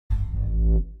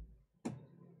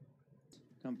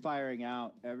come firing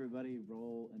out. Everybody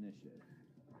roll initiative.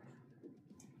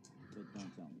 But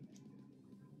don't tell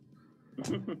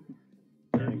me.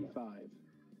 35.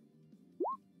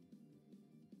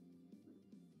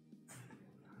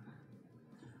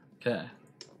 Okay.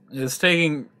 It's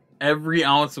taking every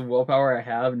ounce of willpower I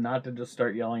have not to just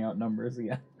start yelling out numbers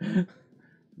again.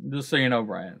 Just so you know,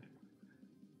 Brian.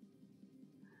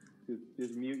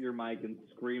 Just mute your mic and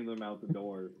scream them out the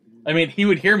door. I mean, he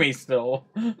would hear me still.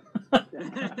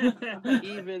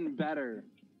 Even better.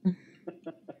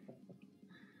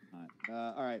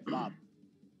 All right, Bob.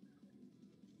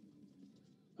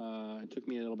 It took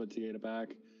me a little bit to get it back.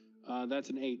 That's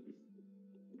an 8.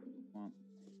 Well,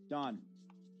 Don.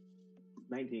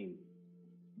 19.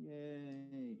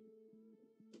 Yay.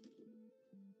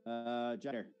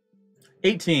 Jider.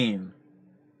 18.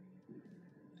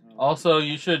 Also,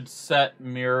 you should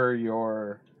mirror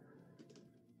your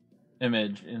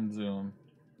image in Zoom.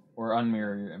 Or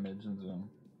unmirror your image in Zoom.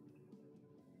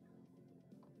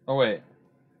 Oh, wait.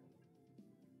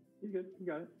 You good? You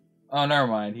got it. Oh, never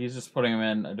mind. He's just putting them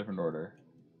in a different order.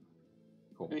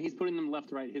 Cool. And he's putting them left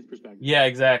to right, his perspective. Yeah,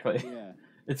 exactly. Yeah.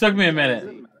 It took me a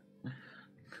minute.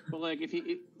 But like,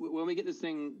 when we get this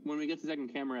thing, when we get the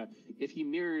second camera, if he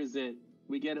mirrors it,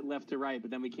 we get it left to right,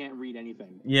 but then we can't read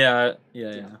anything. Yeah.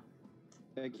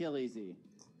 Kill easy.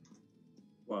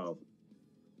 12.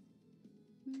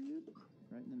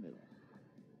 Right in the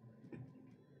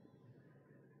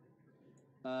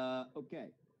middle. Okay.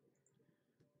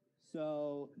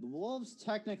 So the wolves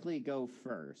technically go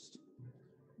first,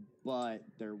 but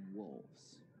they're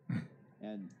wolves,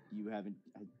 and you haven't.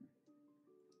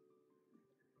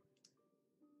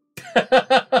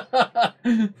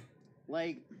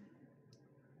 Like,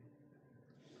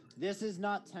 this is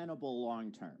not tenable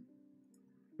long term.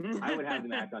 I would have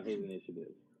them act on his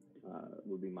initiative.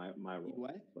 Would be my role.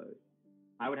 What? But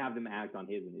I would have them act on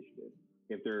his initiative.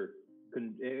 If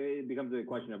it becomes a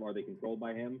question of, are they controlled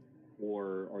by him,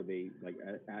 or are they like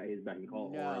at his beck and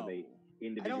call, or are they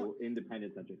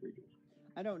independent sentient creatures?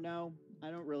 I don't know.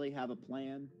 I don't really have a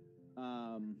plan.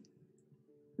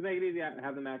 To make it easy,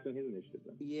 have them act on his initiative.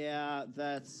 Then. Yeah,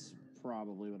 that's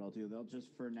probably what I'll do. They'll just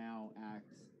for now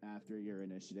act after your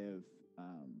initiative,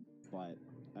 but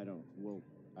I don't know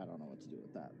what to do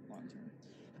with that long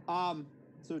term.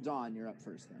 So Dawn, you're up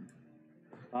first then.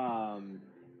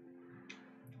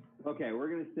 Okay, we're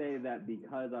gonna say that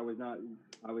because I was not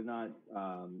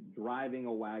driving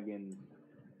a wagon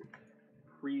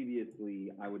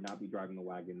previously, I would not be driving a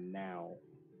wagon now.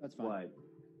 That's fine. But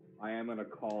I am gonna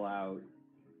call out.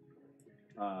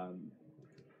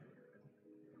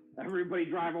 Everybody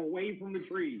drive away from the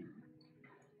trees.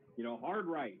 Hard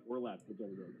right or left, whichever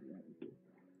way you want to do.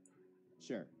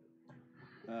 Sure.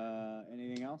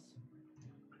 Anything else?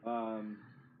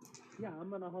 Yeah, I'm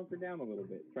gonna hunker down a little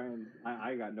bit.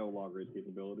 I got no longer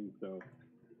capabilities, so.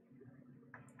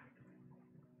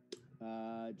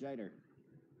 Jider.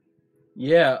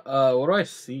 Yeah. What do I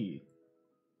see?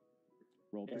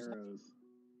 Roll perception. Arrows.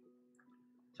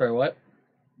 Sorry, what?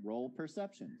 Roll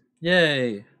perception.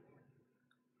 Yay.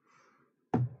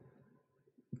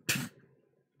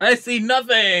 I see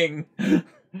nothing! I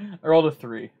rolled a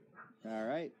 3. All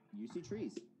right. You see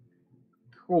trees.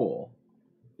 Cool.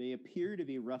 They appear to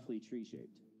be roughly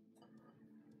tree-shaped.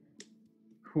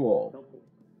 Cool.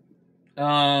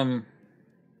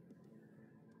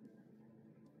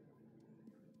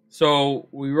 So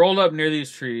we rolled up near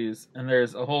these trees, and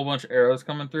there's a whole bunch of arrows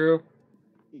coming through.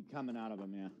 Coming out of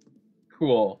them, yeah.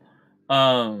 Cool.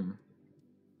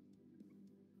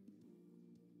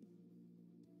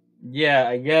 Yeah,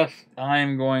 I guess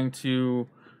I'm going to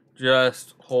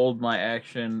just hold my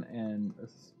action and.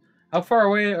 How far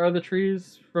away are the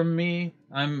trees from me?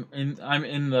 I'm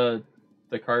in the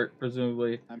cart,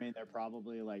 presumably. I mean, they're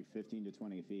probably like 15 to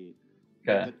 20 feet.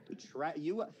 Okay.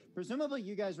 Presumably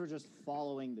you guys were just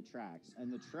following the tracks,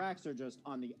 and the tracks are just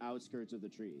on the outskirts of the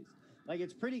trees. Like,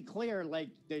 it's pretty clear, like,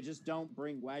 they just don't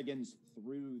bring wagons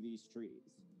through these trees.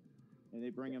 And they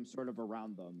bring them sort of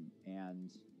around them, and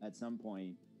at some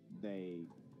point, they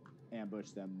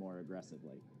ambush them more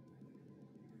aggressively.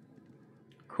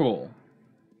 Cool.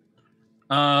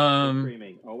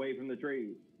 Screaming away from the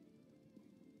trees.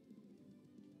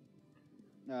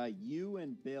 You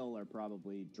and Bill are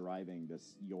probably driving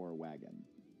your wagon,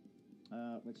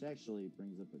 which actually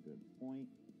brings up a good point.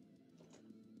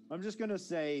 I'm just gonna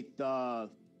say the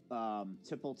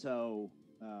Tippletoe,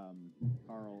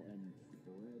 Carl and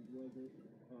Fred, was it?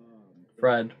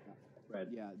 Fred.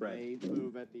 Yeah, Fred. they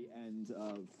move at the end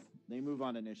of. They move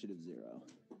on initiative 0.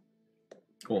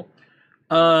 Cool.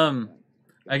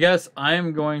 I guess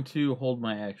I'm going to hold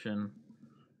my action,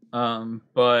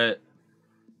 but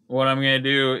what I'm gonna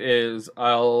do is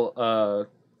I'll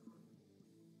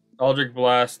Eldritch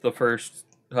Blast the first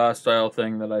hostile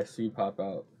thing that I see pop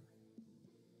out.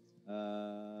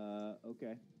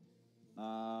 Okay.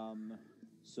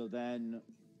 So then,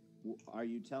 are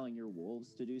you telling your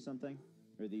wolves to do something?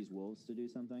 Or these wolves to do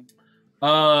something?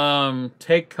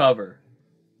 Take cover.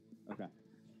 Okay.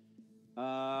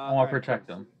 I want to protect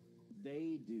them.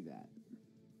 They do that.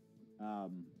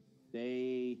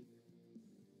 They...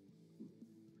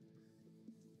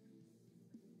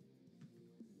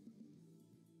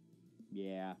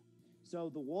 Yeah. So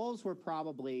the wolves were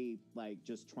probably, like,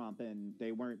 just tromping.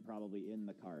 They weren't probably in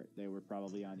the cart. They were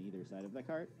probably on either side of the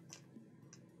cart.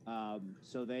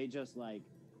 So they just, like,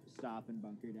 stop and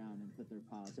bunker down and put their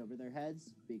paws over their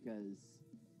heads because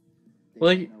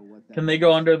they don't know what that can they is.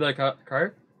 go under the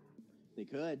cart? They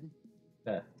could.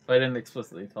 Yeah, but I didn't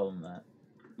explicitly tell them that.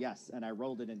 Yes, and I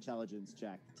rolled an intelligence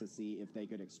check to see if they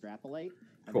could extrapolate,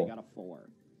 and Cool. they got a 4.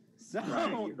 So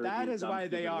Right, that is why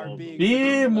they are being...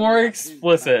 Be more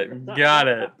explicit. Got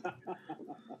it.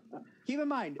 Keep in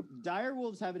mind, dire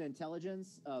wolves have an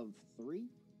intelligence of 3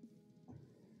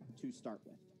 to start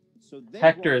with. So they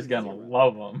Hector rolled is gonna 0.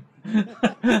 love them.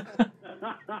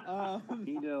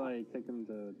 Need to like take them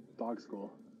to dog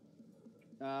school.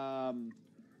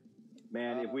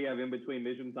 Man, if we have in between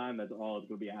mission time, that's all that's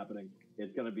going to be happening.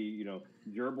 It's going to be, you know,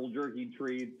 gerbil jerky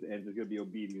treats, and it's going to be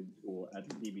obedience school at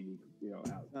the TBD,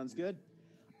 house. Sounds good.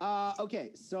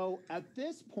 Okay, so at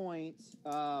this point,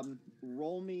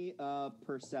 roll me a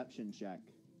perception check,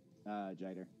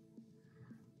 Jider.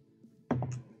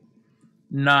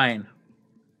 9.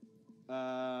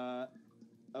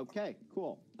 Okay,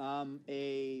 cool.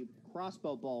 A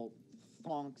crossbow bolt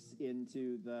thonks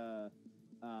into the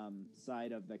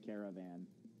side of the caravan.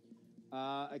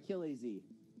 Achilles,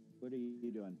 what are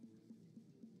you doing?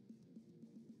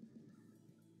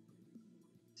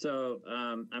 So,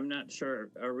 I'm not sure.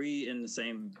 Are we in the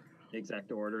same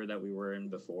exact order that we were in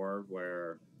before,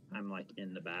 where I'm like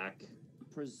in the back?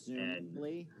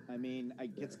 Presumably. I mean,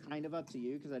 it's kind of up to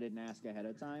you because I didn't ask ahead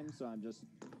of time, so I'm just...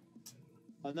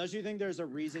 Unless you think there's a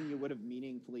reason you would have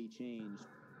meaningfully changed,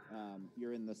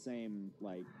 you're in the same,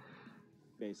 like,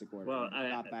 basic order. Well, I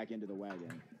got back into the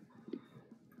wagon.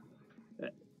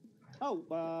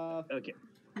 Okay.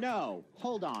 No,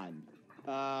 hold on.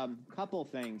 Couple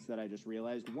things that I just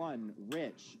realized. One,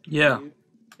 Rich. Yeah.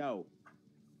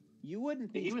 You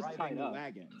wouldn't be driving the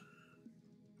wagon.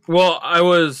 Well, I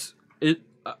was...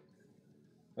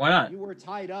 why not? You were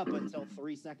tied up until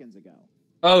 3 seconds ago.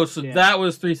 Oh, so that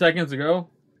was 3 seconds ago?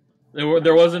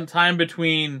 There wasn't time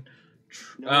between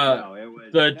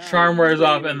the charm wears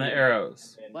off and the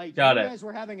arrows. Like, Got you it. guys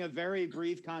were having a very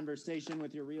brief conversation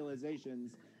with your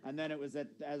realizations, and then it was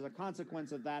as a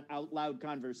consequence of that out loud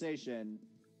conversation,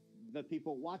 the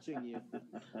people watching you.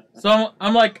 So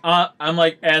I'm like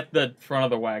at the front of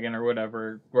the wagon or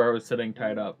whatever, where I was sitting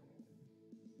tied up.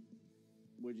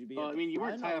 Would you be? Well, I mean, you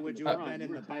were tied up. Would you have been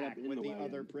in the back with the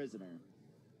other prisoner?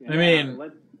 I mean,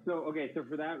 So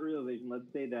for that realization,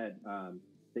 let's say that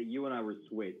that you and I were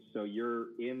switched. So you're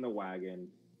in the wagon,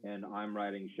 and I'm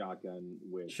riding shotgun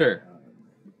with. Sure.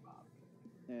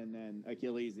 And then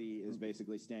Achilles is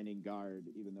basically standing guard,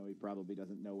 even though he probably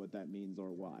doesn't know what that means or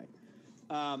why.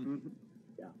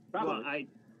 Yeah. Probably. Well,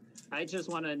 I just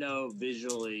want to know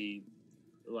visually,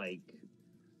 like,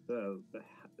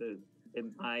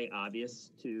 am I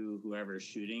obvious to whoever's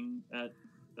shooting at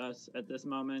us at this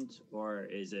moment, or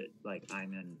is it like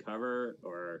I'm in cover,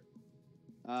 or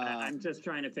I'm just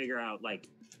trying to figure out, like,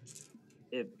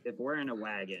 if we're in a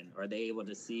wagon, are they able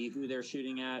to see who they're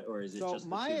shooting at, or is it just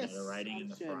the two that are riding in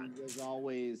the front? Was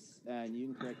always, and you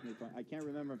can correct me if I can't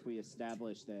remember if we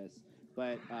established this,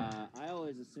 but I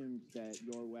always assumed that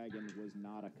your wagon was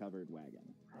not a covered wagon.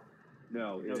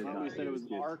 No, it is not. We said it was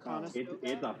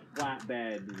It's a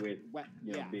flatbed with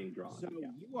being drawn. So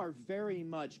you are very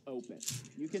much open.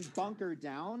 You can bunker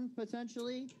down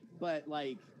potentially, but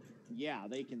like,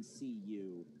 they can see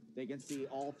you. They can see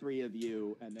all three of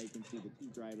you, and they can see the two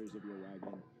drivers of your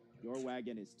wagon. Your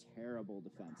wagon is terrible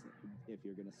defensive if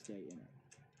you're going to stay in it.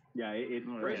 Yeah, it's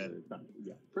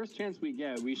First chance we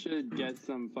get, we should get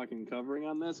some fucking covering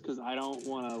on this, because I don't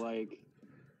want to, like,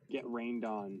 get rained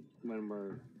on when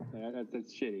we're...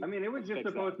 That's shitty. I mean, it was just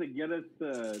supposed to get us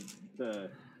to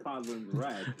Codlin's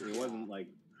rest. It wasn't like...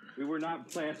 We were not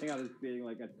planning on this being,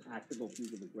 like, a tactical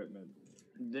piece of equipment.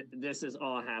 This is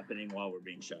all happening while we're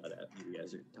being shot at. You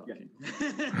guys are talking.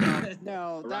 Yeah.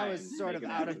 No, that was sort of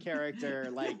out of character,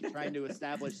 like, trying to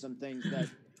establish some things that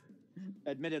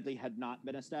admittedly had not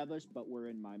been established, but were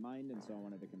in my mind, and so I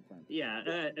wanted to confirm.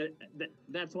 Yeah,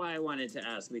 that's why I wanted to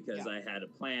ask, because I had a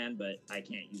plan, but I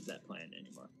can't use that plan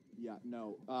anymore. Yeah,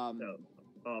 no. So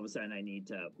all of a sudden, I need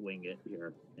to wing it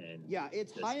here, and yeah,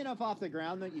 it's high enough off the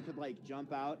ground that you could like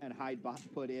jump out and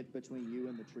put it between you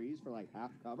and the trees for like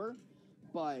half cover,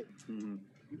 but you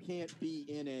can't be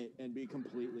in it and be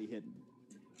completely hidden.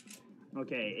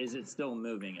 Okay, is it still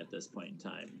moving at this point in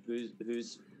time? Who's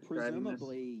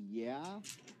presumably yeah,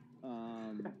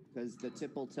 because the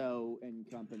Tippletoe and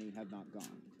company have not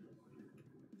gone.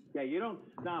 Yeah, you don't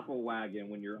stop a wagon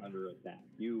when you're under attack.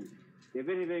 If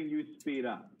anything, you speed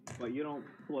up, but you don't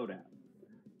slow down.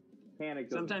 Panic.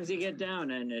 Sometimes you get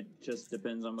down, and it just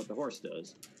depends on what the horse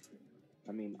does.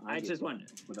 I mean, but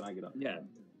then I get up. Yeah.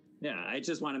 I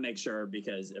just want to make sure,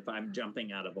 because if I'm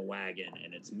jumping out of a wagon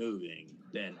and it's moving,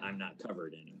 then I'm not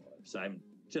covered anymore. So I'm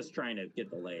just trying to get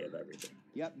the lay of everything.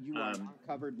 Yep, you are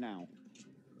covered now.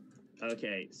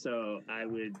 Okay, so I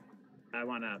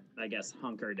want to, I guess,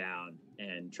 hunker down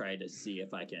and try to see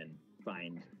if I can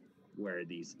find where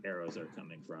these arrows are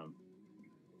coming from.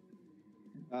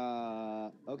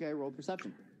 Okay, roll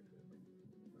perception.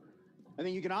 I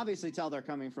mean, you can obviously tell they're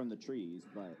coming from the trees,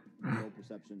 but roll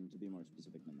perception to be more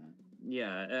specific than that.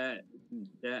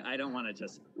 Yeah, I don't want to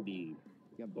just be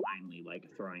blindly, like,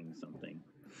 throwing something.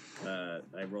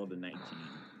 I rolled a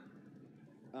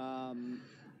 19.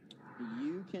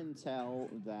 You can tell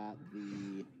that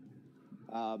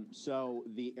so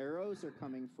the arrows are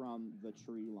coming from the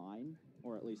tree line,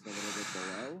 or at least a little bit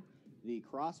below. The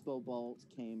crossbow bolts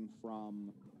came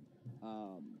from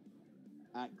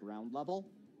at ground level,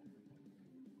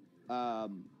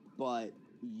 but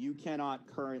you cannot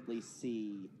currently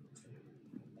see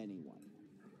anyone.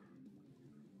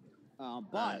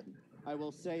 But I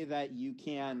will say that you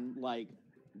can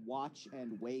watch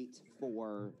and wait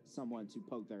for someone to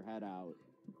poke their head out.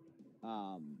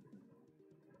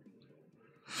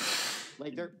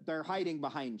 They're hiding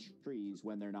behind trees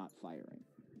when they're not firing.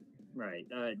 Right.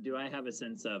 Do I have a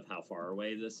sense of how far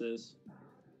away this is?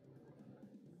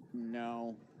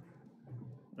 No.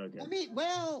 Okay. I mean,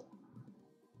 well,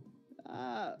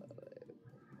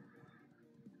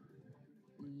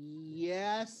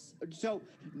 yes. So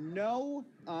no.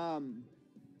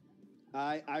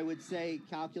 I would say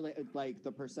calculate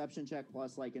the perception check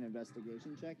plus an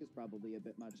investigation check is probably a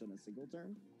bit much on a single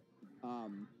turn.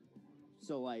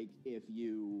 So if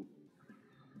you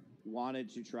wanted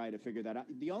to try to figure that out,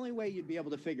 the only way you'd be able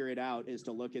to figure it out is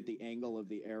to look at the angle of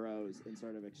the arrows and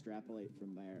sort of extrapolate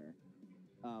from there.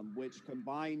 Which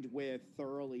combined with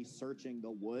thoroughly searching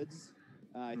the woods,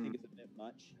 I think is a bit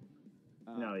much.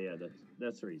 No, yeah,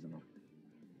 that's reasonable.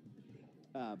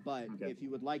 But if you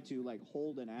would like to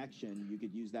hold an action, you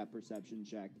could use that perception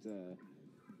check to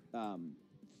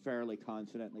fairly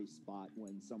confidently spot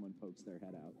when someone pokes their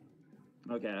head out.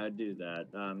 Okay, I'd do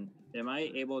that. Am I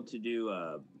able to do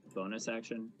a bonus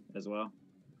action as well?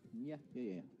 Yeah.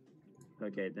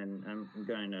 Okay, then I'm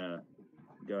going to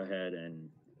go ahead and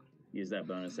use that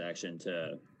bonus action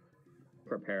to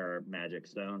prepare magic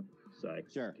stone, so I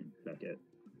can chuck it.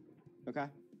 Okay.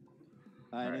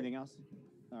 Anything else?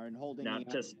 And holding Not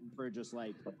the action for just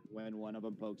when one of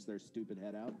them pokes their stupid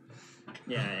head out?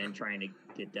 Yeah, and trying to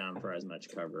get down for as much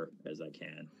cover as I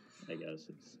can. I guess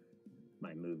it's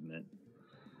my movement.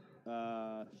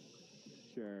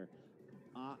 Sure.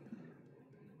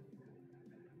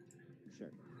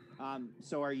 Sure.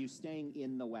 So are you staying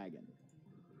in the wagon?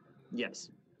 Yes.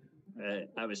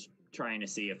 I was trying to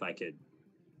see if I could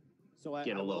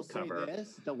get a little cover. Say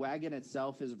this, the wagon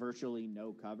itself is virtually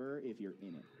no cover if you're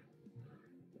in it.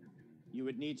 You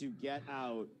would need to get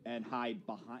out and hide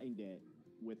behind it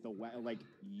with the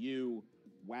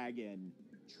wagon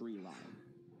tree line.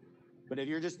 But if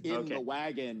you're just in the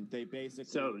wagon, they basically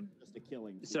just a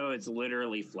killing field. So it's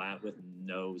literally flat with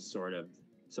no sort of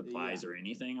supplies or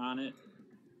anything on it?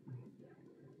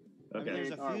 Okay. I mean,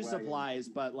 there's a few supplies,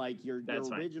 but your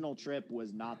original trip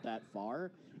was not that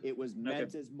far. It was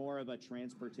meant as more of a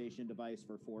transportation device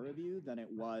for 4 of you than it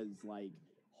was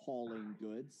hauling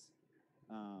goods.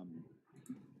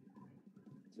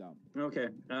 Okay,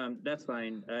 that's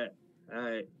fine.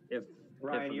 If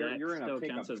Ryan, you're in a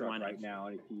pickup truck right now,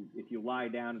 and if you lie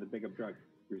down in the pickup truck,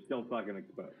 you're still fucking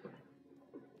exposed.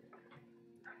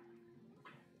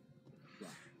 Yeah.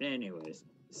 Anyways,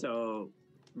 so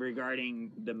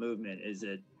regarding the movement,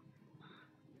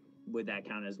 would that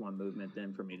count as one movement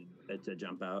then for me to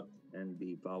jump out and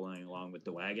be following along with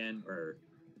the wagon, or?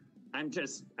 I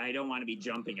don't want to be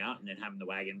jumping out and then having the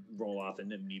wagon roll off and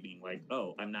then me being like,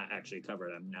 oh, I'm not actually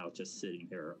covered. I'm now just sitting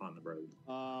here on the road.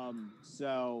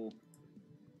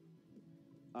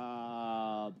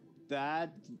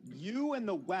 That you and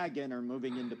the wagon are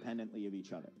moving independently of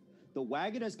each other. The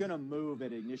wagon is going to move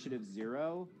at initiative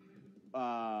 0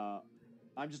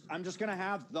 I'm just gonna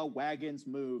have the wagons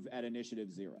move at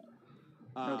initiative 0.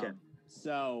 Okay.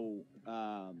 So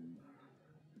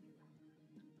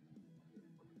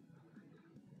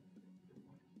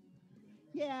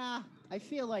yeah, I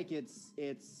feel like it's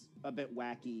a bit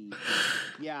wacky.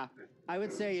 Yeah, I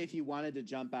would say if you wanted to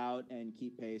jump out and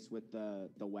keep pace with the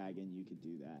wagon, you could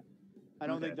do that. I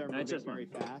don't think they're moving very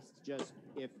fast. Just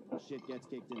if shit gets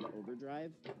kicked into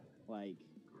overdrive, like.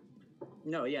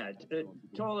 No, yeah,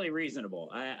 totally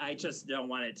reasonable. I just don't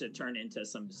want it to turn into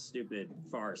some stupid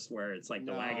farce where it's like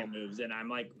the wagon moves and I'm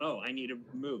like, oh, I need to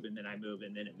move, and then I move,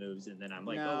 and then it moves, and then I'm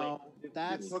like, oh wait,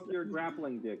 just hook your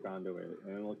grappling dick onto it,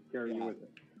 and it'll carry you with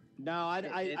it. No, I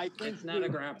think it's not a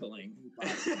grappling.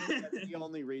 That's the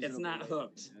only reason. It's not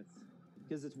hooked.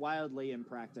 Because it's wildly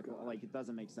impractical. Like, it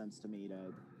doesn't make sense to me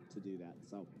to do that.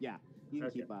 So yeah, you can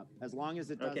keep up as long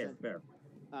as it doesn't. Fair.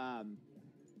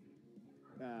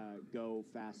 Go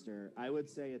faster. I would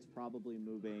say it's probably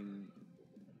moving,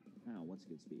 I don't know, what's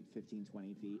good speed? 15,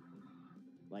 20 feet.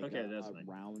 Like that's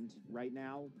around right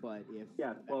now, but if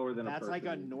slower than that's a like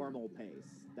a normal pace.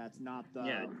 That's not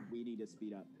the we need to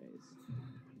speed up pace.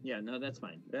 Yeah, no, that's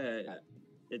fine.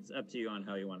 It's up to you on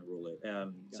how you want to rule it.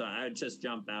 So I would just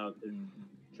jump out and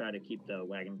try to keep the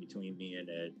wagon between me and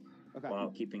it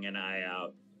while keeping an eye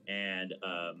out. And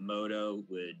Moto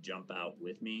would jump out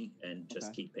with me and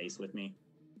just keep pace with me.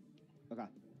 Okay.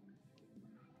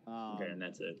 Okay, and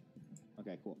that's it.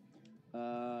 Okay, cool.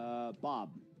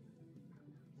 Bob.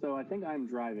 So I think I'm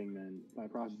driving then by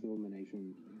process of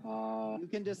elimination. You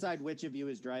can decide which of you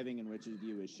is driving and which of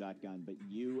you is shotgun, but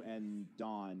you and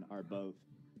Dawn are both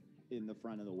in the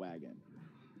front of the wagon.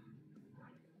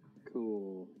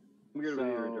 Cool. I'm gonna read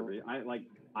your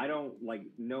interpretation. I don't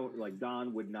know,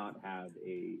 Dawn would not have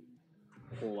a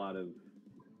whole lot of,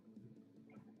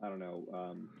 I don't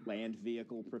know, land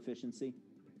vehicle proficiency,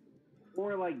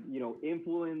 or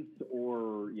influence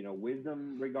or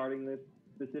wisdom regarding this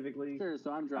specifically. Sure.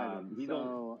 So I'm driving. He's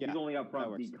only up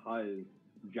front because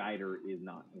Jider is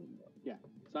not anymore. Yeah.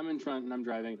 So I'm in front and I'm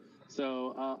driving.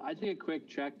 So I take a quick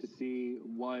check to see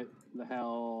what the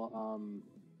hell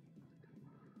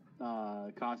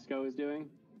Costco is doing.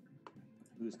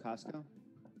 Who's Costco?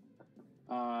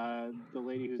 The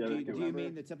lady who's. Do you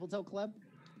mean the Tippletoe Club?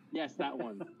 Yes, that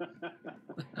one.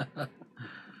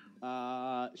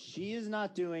 She is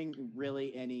not doing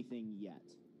really anything yet.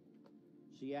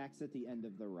 She acts at the end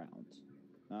of the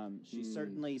round. She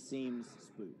certainly seems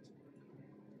spooked.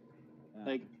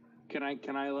 Can I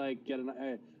get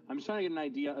an? I'm just trying to get an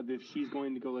idea of if she's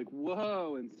going to go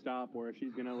whoa and stop, or if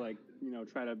she's gonna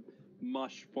try to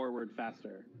mush forward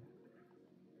faster.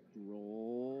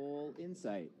 Roll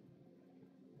insight.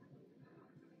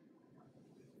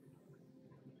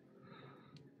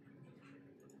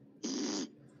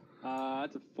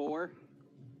 That's a 4.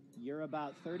 You're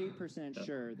about 30%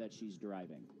 sure that she's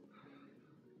driving.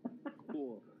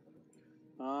 Cool.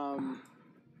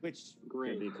 Which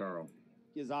great. Could be Carl.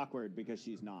 Is awkward because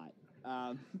she's not.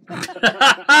 And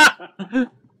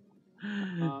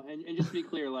just to be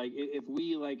clear, if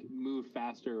we move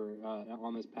faster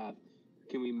on this path,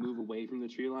 can we move away from the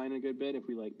tree line a good bit if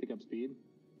we pick up speed?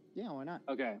 Yeah, why not?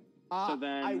 Okay. So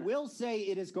then I will say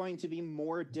it is going to be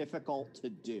more difficult to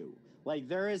do.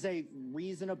 There is a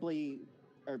reasonably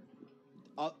or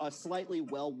a slightly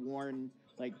well-worn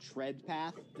tread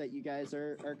path that you guys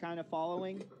are kind of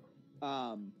following.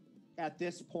 At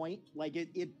this point,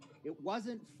 it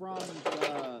wasn't from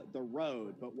the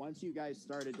road, but once you guys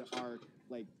started to arc,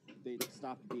 they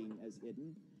stopped being as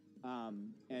hidden.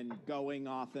 And going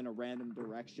off in a random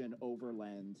direction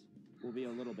overland will be a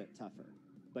little bit tougher,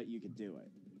 but you could do it.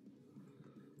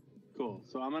 Cool.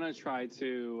 So I'm gonna try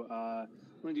to. I'm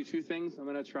gonna do 2 things. I'm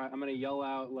gonna yell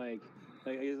out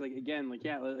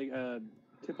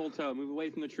tipple toe, move away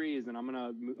from the trees, and I'm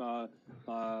gonna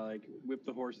whip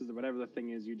the horses or whatever the thing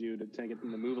is you do to get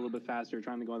them to move a little bit faster,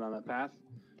 trying to go down that path,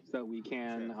 so that we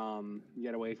can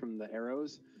get away from the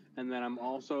arrows. And then I'm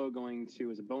also going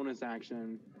to, as a bonus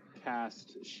action,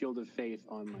 cast Shield of Faith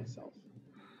on myself.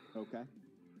 Okay.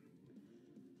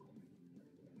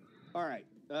 All right.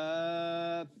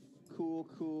 Cool.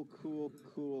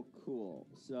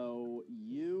 So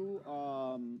you,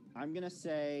 I'm gonna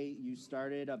say you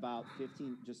started about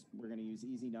 15. We're gonna use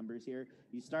easy numbers here.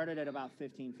 You started at about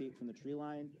 15 feet from the tree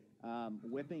line.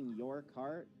 Whipping your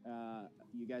cart,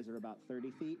 you guys are about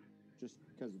 30 feet, just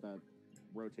because of the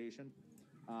rotation.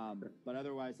 But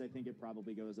otherwise, I think it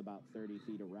probably goes about 30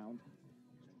 feet around.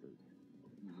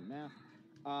 Easy math.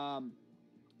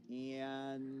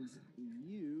 And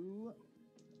you,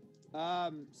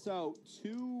 so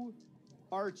 2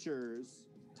 archers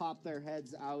pop their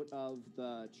heads out of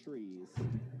the trees.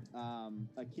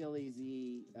 Achilles,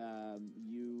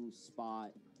 you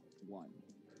spot one.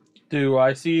 Do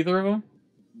I see either of them?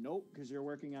 Nope, because you're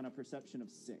working on a perception of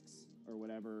 6 or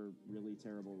whatever really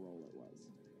terrible roll it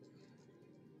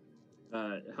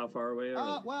was. How far away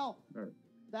are they? Well, Or-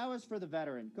 that was for the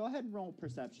veteran. Go ahead and roll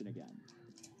perception again.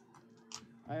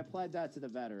 I applied that to the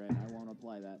veteran. I won't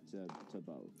apply that to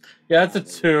both. Yeah, that's a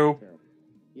 2.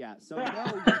 Yeah, so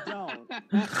no, you don't.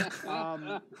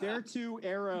 Their 2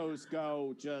 arrows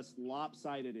go just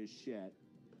lopsided as shit.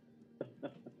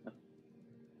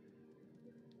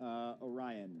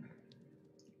 Orion.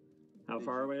 How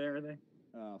far away are they?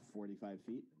 45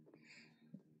 feet.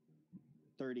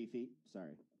 30 feet,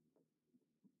 sorry.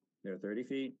 They're 30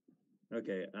 feet?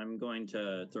 Okay, I'm going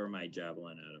to throw my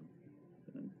javelin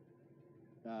at them.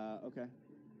 Okay.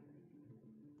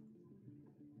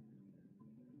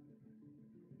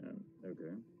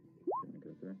 Okay.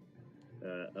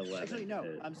 11. Actually, no,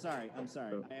 hit. I'm sorry. Oh.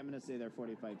 I am going to say they're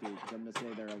 45 feet, because I'm going to say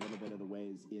they're a little bit of the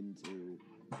ways into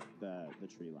the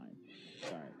tree line.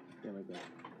 Sorry. Yeah, right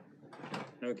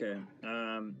there. Okay.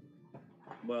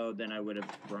 Well, then I would have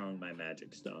thrown my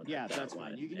magic stone. Yeah, at that that's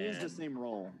one, fine. You can use the and- same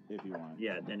roll if you want.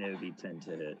 Yeah, then it would be 10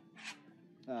 to hit.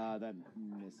 That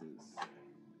misses.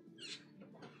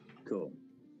 Cool.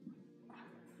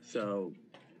 So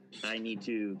I need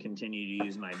to continue to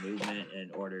use my movement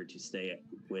in order to stay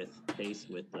with pace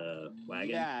with the wagon.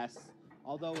 Yes,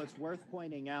 although it's worth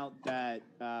pointing out that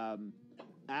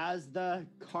as the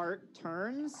cart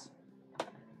turns,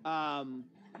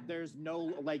 there's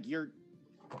no, like,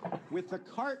 with the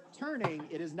cart turning,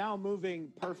 it is now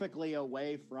moving perfectly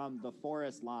away from the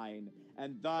forest line,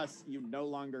 and thus you no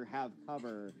longer have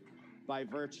cover by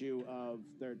virtue of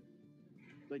their,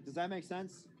 like, does that make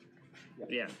sense?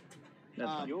 Yeah. That's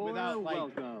fine. You're without, like,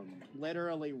 welcome.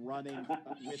 literally running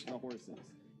with the horses.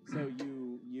 So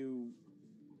you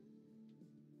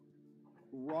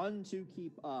run to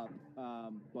keep up,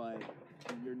 but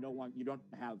you don't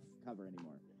have cover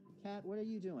anymore. Kat, what are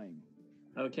you doing?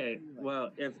 Okay,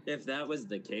 well, if that was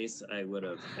the case, I would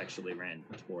have actually ran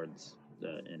towards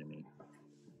the enemy.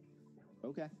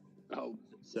 Okay. Oh,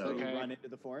 So Okay. you run into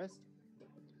the forest?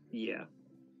 Yeah.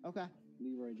 Okay.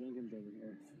 Leroy Jenkins over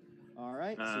here. All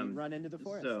right. So you run into the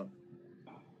forest. So,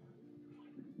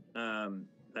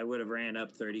 I would have ran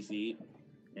up 30 feet,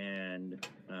 and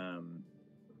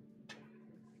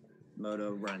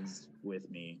Moto runs with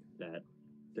me that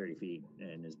 30 feet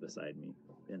and is beside me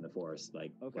in the forest,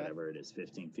 like whatever it is,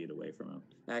 15 feet away from him.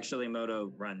 Actually,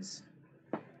 Moto runs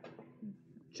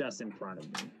just in front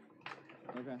of me.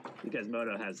 Okay. Because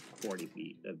Moto has 40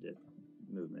 feet of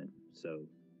movement, so.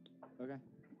 Okay.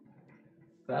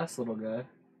 Fast little guy.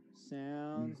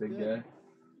 Sounds Big good.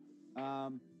 guy.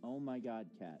 Oh my God,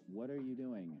 Kat, what are you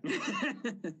doing? Just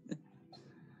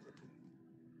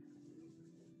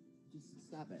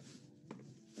stop it.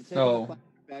 I'm taking the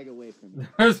plastic bag away from you.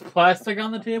 There's plastic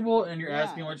on the table, and you're Yeah,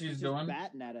 asking what she's doing?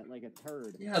 Batting at it like a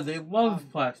turd. Yeah, they love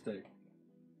plastic.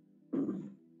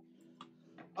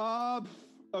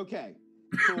 Okay.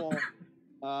 Cool.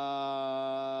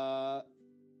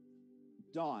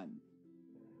 Dawn.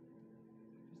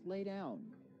 Just lay down.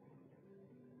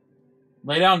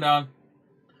 Lay down, Don.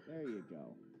 There you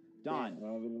go. Dawn.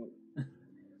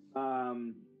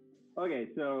 Okay,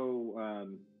 so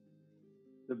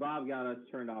the Bob got us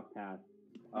turned off path.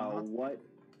 What?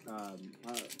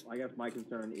 I guess my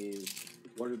concern is,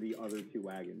 what are the other 2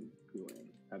 wagons doing?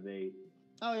 Have they?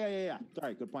 Oh yeah.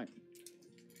 Sorry, good point.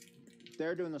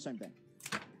 They're doing the same thing.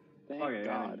 Thank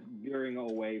God. Veering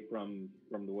away from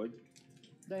the woods.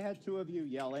 They had 2 of you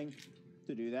yelling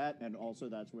to do that, and also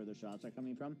that's where the shots are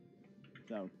coming from.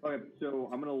 So. Okay, so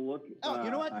I'm gonna look. Oh, you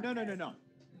know what? No.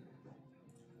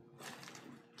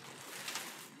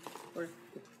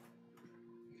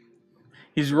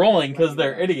 He's rolling because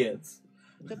they're idiots.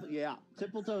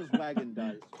 Tippletoe's wagon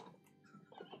does.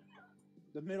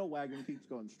 The middle wagon keeps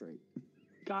going straight.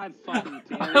 God fucking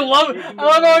damn it. I love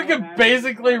how I can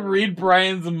basically read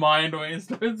Brian's mind when he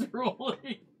starts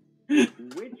rolling.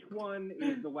 Which one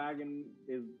is the wagon?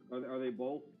 Are they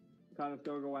both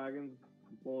Conestoga wagons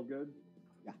full of goods?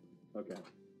 Yeah.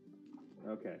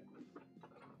 Okay.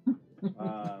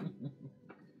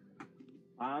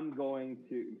 I'm going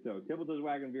to. So Tippletoe's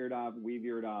wagon veered off. We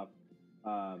veered off.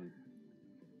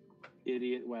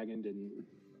 Idiot wagon didn't.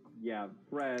 Yeah,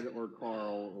 Fred or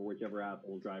Carl or whichever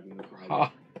asshole driving this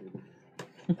wagon.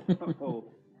 So,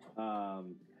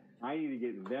 I need to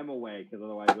get them away because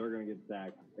otherwise they're going to get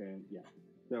sacked. And yeah,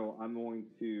 so I'm going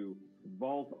to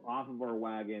vault off of our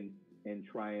wagon and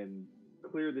try and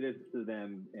clear the distance to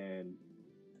them and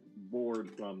board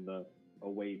from the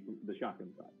away from the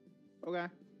shotgun side. Okay.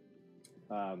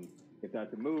 If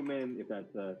that's a movement, if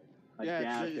that's a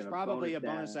dash, it's and probably a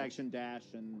dash. bonus action dash,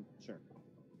 and sure.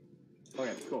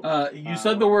 Okay, cool. You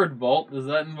said the word vault. Does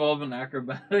that involve an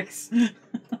acrobatics?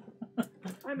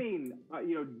 I mean,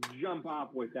 jump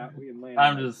off with that and land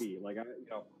I'm on my just- feet. Like,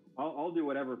 I'll do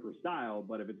whatever for style,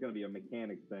 but if it's going to be a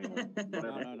mechanics thing, like,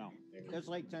 whatever. No. It's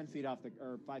like 10 feet off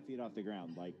or 5 feet off the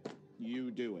ground. Like,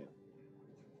 you do it.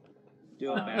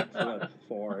 Do a backflip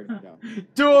forward. Go.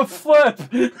 Do a flip.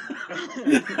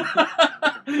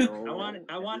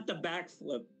 I want the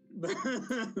backflip.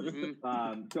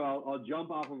 So I'll jump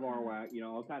off of our whack.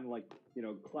 I'll kind of like,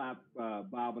 clap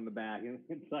Bob on the back, and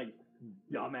it's like,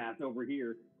 dumbass over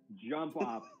here, jump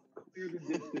off, clear the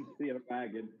distance to the other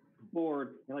wagon,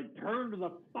 board, and like turn to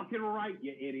the fucking right,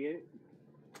 you idiot.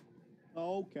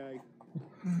 Okay.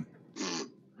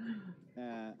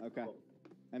 Okay.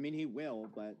 I mean, he will,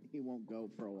 but he won't go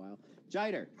for a while.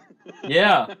 Jider.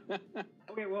 Yeah.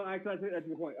 Okay, well, actually, that's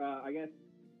the point. I guess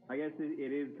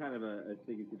it is kind of a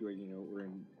sticky situation. We're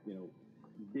in,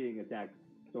 being attacked.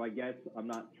 So I guess I'm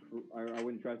not. I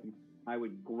wouldn't trust him. I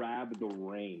would grab the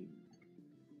rein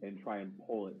and try and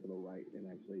pull it to the right and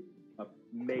actually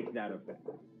make that effect.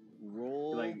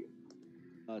 Roll Like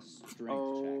a strength check.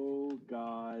 Oh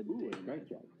God. Ooh, a strength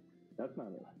check. That's not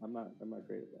it. I'm not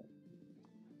great at that.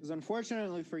 Because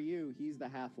unfortunately for you, he's the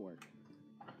half-orc.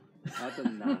 That's a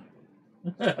 9.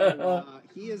 So,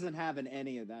 he isn't having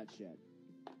any of that shit.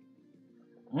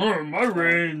 My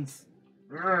reins.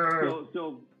 Still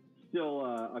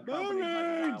accompanied by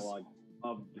the dialogue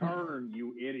of "Turn,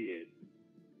 you idiot."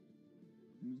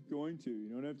 He's going to. You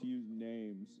don't have to use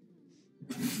names.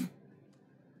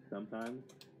 Sometimes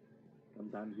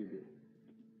you do.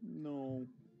 No.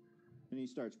 And he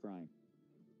starts crying.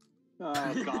 Oh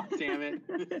God damn it.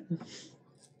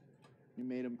 You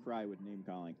made him cry with name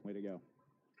calling. Way to go.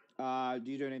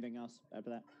 Do you do anything else after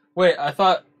that? Wait, I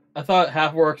thought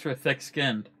half orcs were thick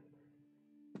skinned.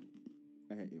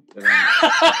 I hate you. Don't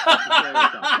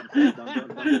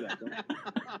do that.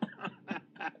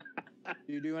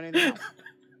 Do you do anything else?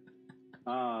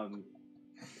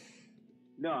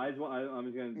 No, I'm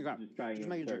just gonna just try Just and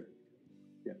making sure. answer.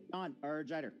 Yeah. On or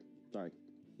Jider. Sorry.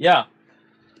 Yeah.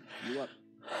 You up?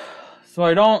 So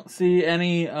I don't see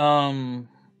any. I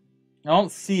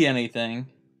don't see anything.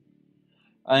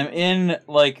 I'm in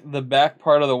like the back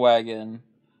part of the wagon,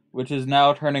 which is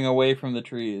now turning away from the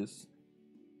trees.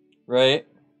 Right?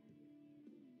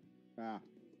 Ah.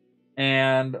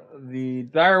 And the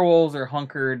direwolves are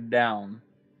hunkered down.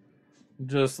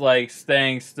 Just like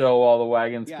staying still while the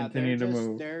wagons continue to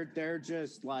move. They're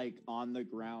just like on the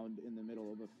ground in the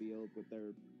middle of a field with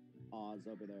their paws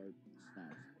over their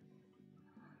snouts.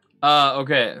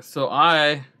 Okay, so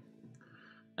I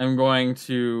am going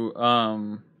to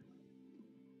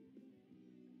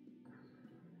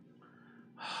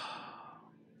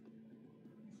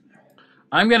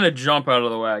I'm gonna jump out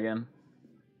of the wagon.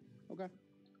 Okay.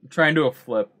 Try and do a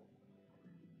flip.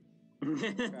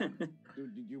 Okay.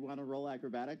 Do you want to roll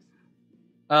acrobatics?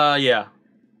 Yeah.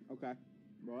 Okay.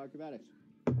 Roll acrobatics.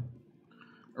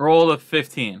 Roll a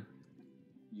 15.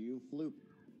 You floop.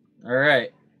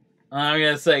 Alright. I'm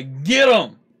gonna say, get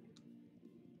him!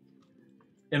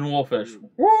 In Wolfish.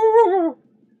 Woo!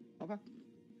 Okay.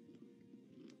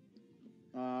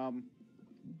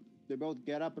 They both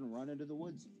get up and run into the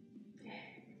woods.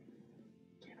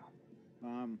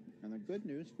 And the good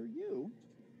news for you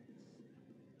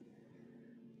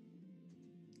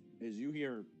is you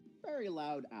hear very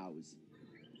loud ows.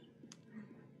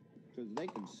 Because they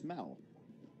can smell.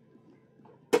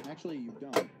 Actually, you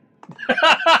don't.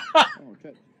 Oh,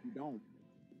 shit. You don't.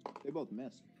 They both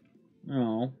miss.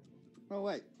 Oh. Oh,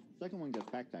 wait. Second one gets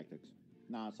pack tactics.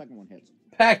 Nah, second one hits.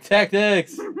 Pack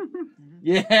tactics!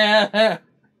 Yeah!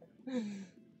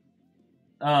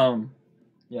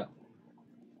 Yeah.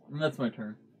 And that's my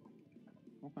turn.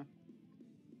 Okay.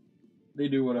 They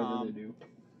do whatever they do.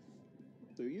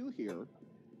 So you hear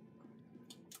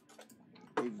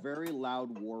a very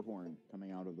loud war horn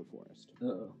coming out of the forest.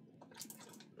 Uh-oh.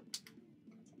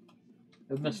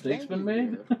 Have mistakes Then been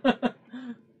you made?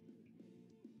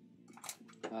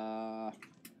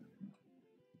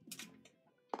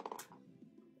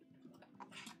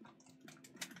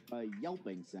 A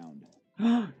yelping sound.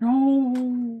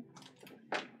 No!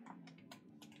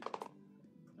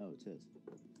 Oh, it's his.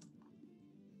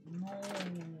 No.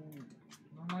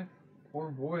 Not my poor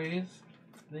boys.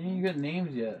 They didn't even get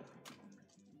names yet.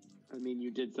 I mean, you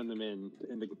did send them in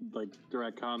the like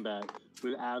direct combat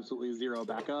with absolutely zero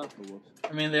backup.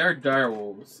 I mean, they are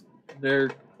direwolves.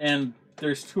 And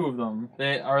there's two of them.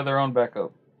 They are their own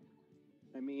backup.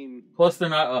 I mean, Plus, they're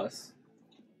not us.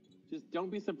 Just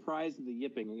don't be surprised at the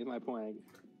yipping. Is my point.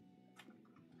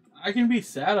 I can be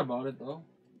sad about it though.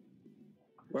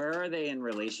 Where are they in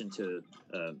relation to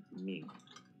me?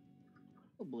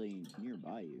 Probably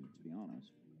nearby you, to be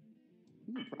honest.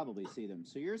 You can probably see them.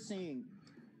 So you're seeing.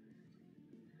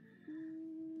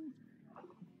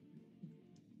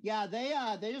 Yeah,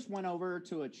 they just went over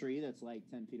to a tree that's like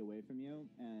 10 feet away from you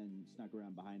and snuck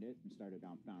around behind it and started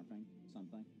bouncing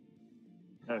something.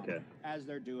 Okay. As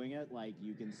they're doing it, like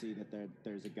you can see that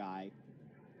there's a guy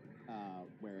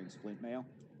wearing splint mail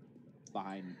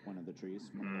behind one of the trees,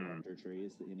 one of the larger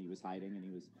trees, and he was hiding,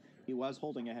 and he was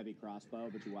holding a heavy crossbow,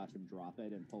 but you watch him drop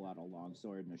it and pull out a long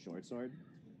sword and a short sword,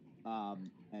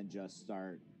 and just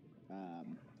start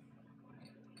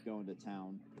going to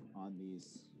town on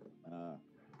these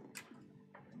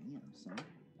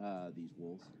these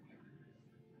wolves.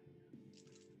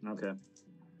 Okay.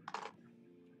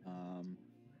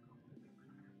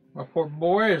 My poor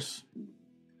boys.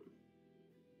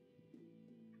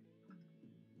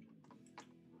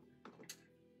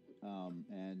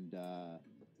 And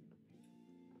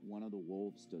one of the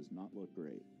wolves does not look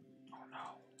great. Oh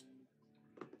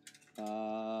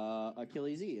no.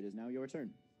 Achilles E, it is now your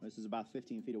turn. This is about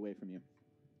 15 feet away from you.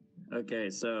 Okay,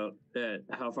 so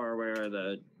how far away are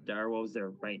the direwolves?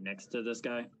 They're right next to this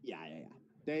guy? Yeah.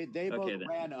 They both then.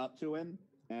 ran up to him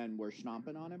and were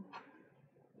stomping on him.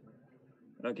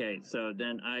 Okay, so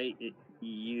then I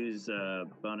use a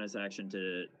bonus action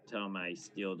to tell my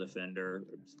Steel Defender,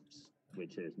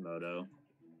 which is Moto,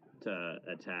 to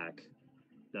attack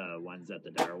the ones that the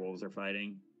direwolves are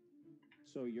fighting.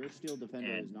 So your Steel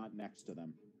Defender is not next to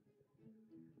them.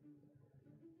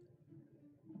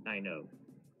 I know.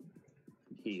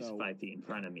 He's 5 feet in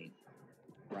front of me.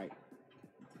 Right.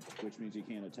 Which means he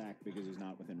can't attack because he's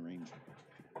not within range.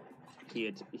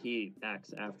 He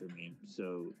acts after me.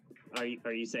 So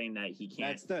are you saying that he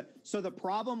can't? So the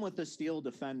problem with the Steel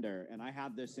Defender, and I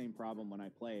have this same problem when I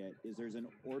play it, is there's an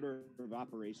order of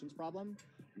operations problem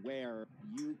where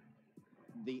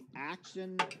the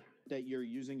action that you're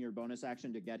using your bonus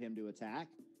action to get him to attack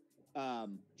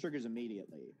triggers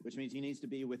immediately, which means he needs to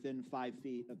be within 5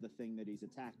 feet of the thing that he's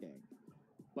attacking.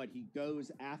 But he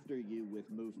goes after you with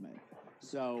movement.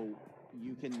 So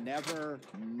you can never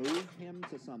move him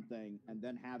to something and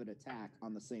then have it attack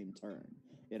on the same turn.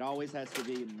 It always has to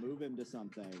be move him to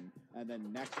something, and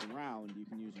then next round you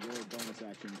can use your bonus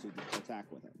action to attack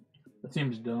with him. That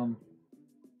seems dumb.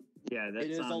 Yeah, that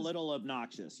is a little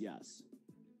obnoxious, yes.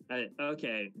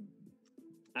 Okay.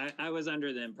 I was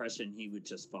under the impression he would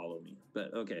just follow me,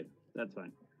 but okay, that's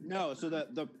fine. No, so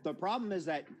the problem is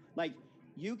that, like,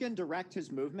 you can direct his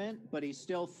movement, but he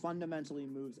still fundamentally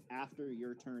moves after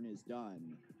your turn is done.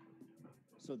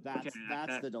 So that's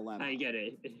the dilemma. I get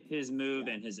it. His move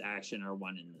and his action are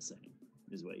one and the same,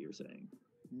 is what you're saying.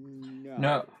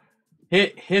 No.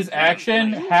 His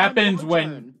action happens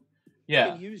when... You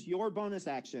can use your bonus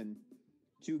action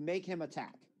to make him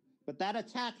attack. But that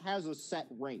attack has a set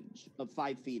range of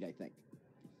 5 feet, I think.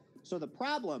 So the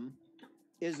problem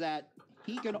is that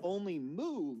he can only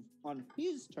move on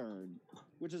his turn,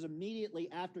 which is immediately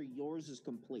after yours is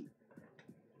complete.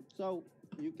 So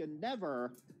you can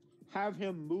never have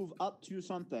him move up to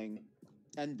something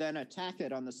and then attack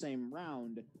it on the same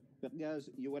round, because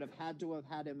you would have had to have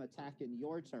had him attack in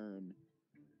your turn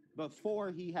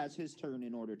before he has his turn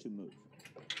in order to move.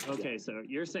 Okay, so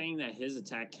you're saying that his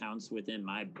attack counts within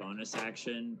my bonus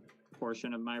action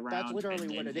portion of my round? That's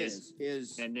literally what it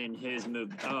is. And then his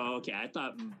move... Oh, okay, I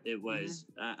thought it was...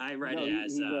 I read it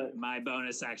as my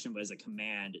bonus action was a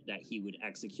command that he would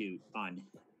execute on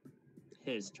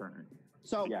his turn.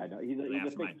 So yeah, no, he's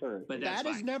a fixed turn. But that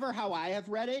is never how I have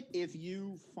read it. If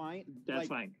you find... That's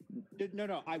fine.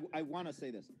 No, I want to say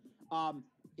this.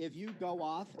 If you go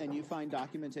off and you find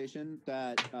documentation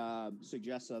that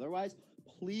suggests otherwise,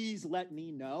 please let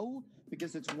me know,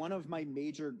 because it's one of my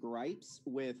major gripes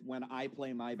with when I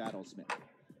play my Battlesmith.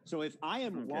 So if I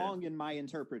am wrong in my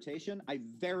interpretation, I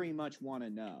very much want to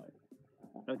know.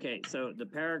 Okay, so the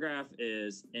paragraph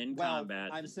is in combat.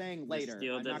 I'm saying later. The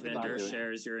Steel Defender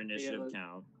shares your initiative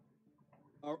count.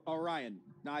 Orion,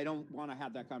 no, I don't want to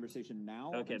have that conversation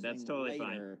now. Okay, that's totally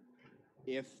fine.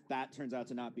 If that turns out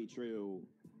to not be true,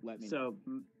 let me know.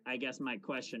 So I guess my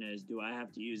question is, do I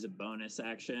have to use a bonus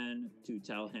action to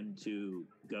tell him to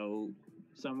go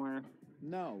somewhere?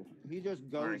 No, he just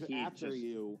goes after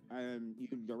you, and you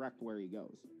can direct where he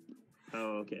goes.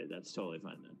 Oh, okay, that's totally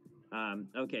fine then.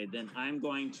 Okay, then I'm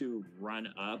going to run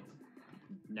up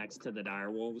next to the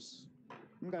direwolves.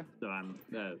 Okay. So I'm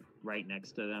right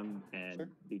next to them, and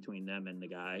between them and the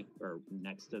guy, or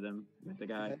next to them with the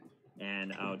guy,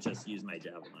 and I'll just use my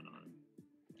javelin on him.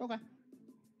 Okay.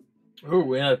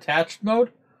 Ooh, in attached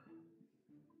mode?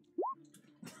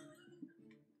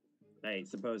 I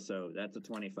suppose so. That's a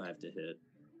 25 to hit.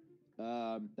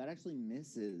 That actually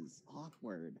misses.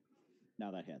 Awkward.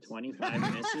 Now that hits.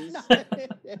 25 misses? No,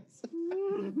 it hits.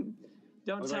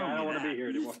 Don't tell me I don't want to be here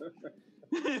anymore.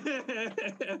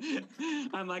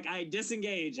 I'm like, I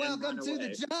disengage. Welcome to the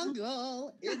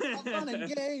jungle. It's all fun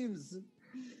and games.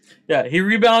 Yeah, he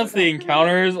rebalanced the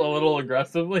encounters a little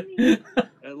aggressively.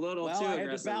 A little Well, too I had to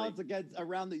aggressively. balance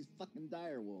around these fucking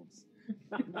dire wolves.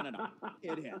 No.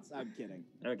 It hits. I'm kidding.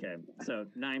 Okay, so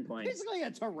 9 points. Basically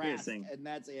a Tarrasque, Piercing. and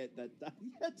that's it.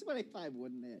 That's 25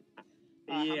 wouldn't hit.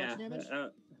 Yeah. How much damage?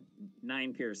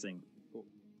 9 piercing. Cool.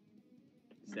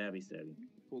 Stabby.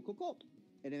 Cool.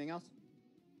 Anything else?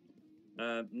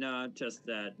 No, just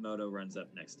that Moto runs up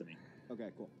next to me. Okay,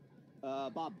 cool.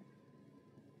 Bob.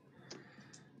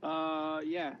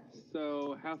 Yeah.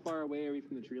 So how far away are we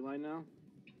from the tree line now?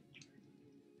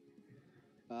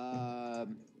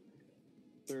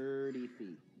 30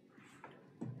 feet.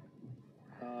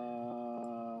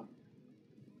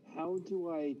 How do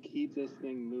I keep this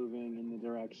thing moving in the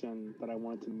direction that I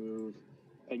want it to move,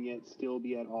 and yet still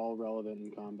be at all relevant in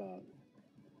combat?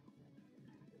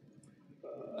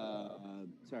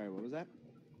 Sorry, what was that?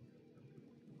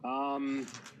 I'm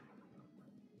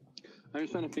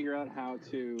just trying to figure out how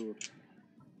to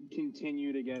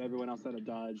continue to get everyone else out of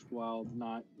dodge while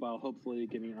hopefully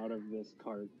getting out of this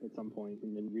cart at some point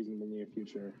in the reasonable near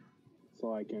future,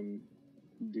 so I can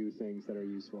do things that are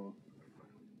useful.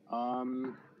 I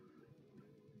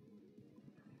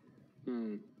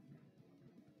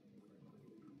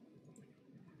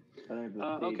think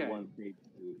the stage okay. 1, stage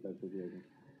 2 specialization.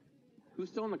 Who's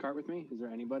still in the cart with me? Is there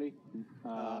anybody?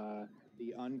 The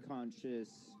unconscious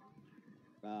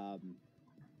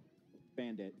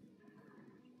bandit.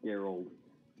 Gerald.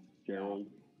 And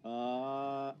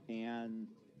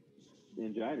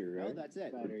Jider, right? oh, that's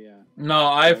it. Jider, yeah.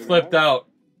 No, I flipped out.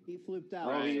 He flooped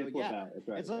out. Oh, he so, is flipped yeah, out. That's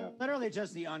right. it's literally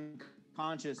just the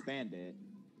unconscious bandit.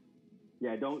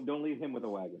 Yeah, don't leave him with a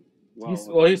wagon. He's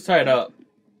tied up.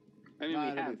 I mean, No, we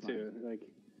that'll have be to. Like,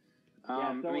 So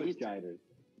I mean, is Jider.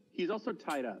 he's also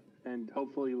tied up and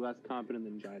hopefully less competent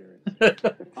than Jider is.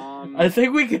 I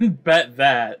think we can bet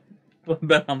that.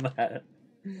 Bet on that.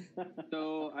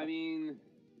 So, I mean,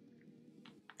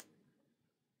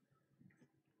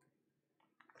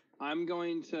 I'm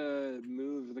going to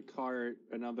move the cart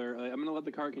another. I'm going to let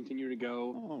the cart continue to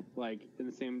go, like in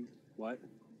the same. What?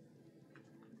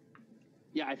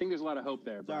 Yeah, I think there's a lot of hope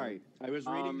there. Sorry, I was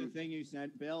reading the thing you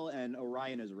sent, Bill, and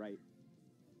Orion is right.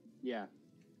 Yeah.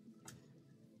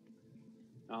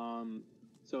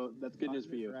 So that's good news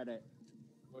for you. Credit,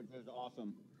 which is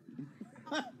awesome.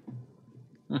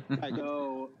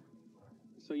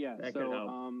 So yeah, That could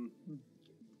help.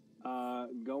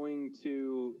 going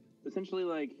to essentially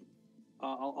like,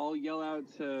 I'll yell out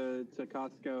to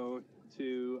Costco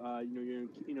to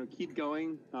keep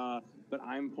going, but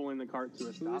I'm pulling the cart to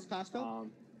a stop. Who is Costco?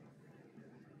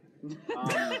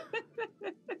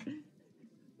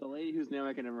 The lady whose name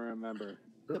I can never remember.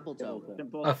 Tippletoe.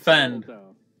 Offend.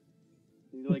 Tippletoe.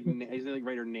 I need to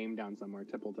write her name down somewhere.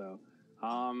 Tippletoe.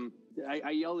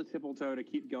 I yelled at Tippletoe to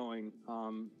keep going.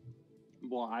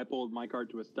 While I pulled my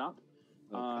cart to a stop,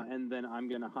 and then I'm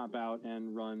gonna hop out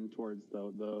and run towards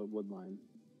the wood line.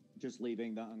 Just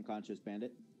leaving the unconscious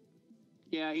bandit.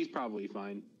 Yeah, he's probably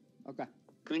fine. Okay.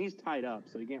 I mean, he's tied up,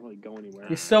 so he can't really go anywhere.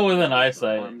 He's still within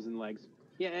eyesight. Arms and legs.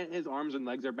 Yeah, and his arms and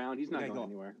legs are bound. He's not going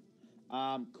anywhere.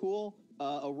 Cool.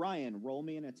 Orion, roll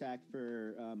me an attack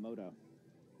for Moto.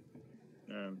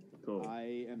 Cool.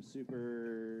 I am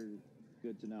super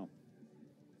good to know.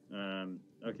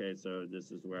 Okay, so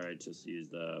this is where I just use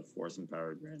the force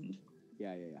empowered rend.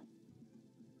 Yeah.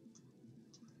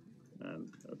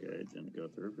 Okay, it didn't go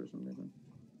through for some reason.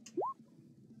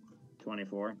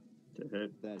 24 to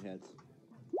hit. That hits.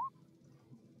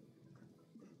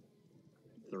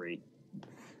 3.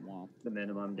 Wow. The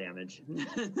minimum damage.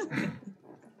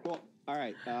 Cool. All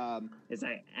right. It's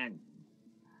like,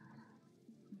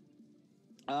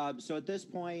 So at this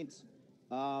point,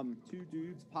 2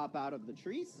 dudes pop out of the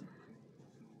trees,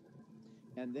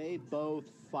 and they both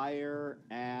fire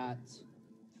at.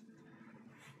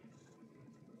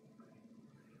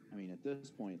 I mean, at this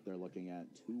point, they're looking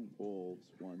at 2 wolves.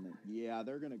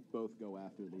 They're gonna both go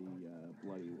after the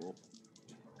bloody wolf.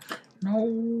 No.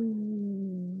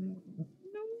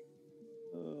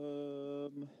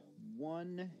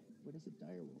 One. What is it?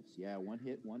 Dire wolves. Yeah, 1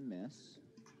 hit, 1 miss.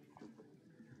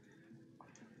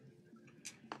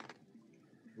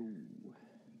 Ooh.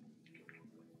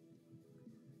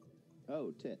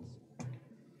 Oh, tits.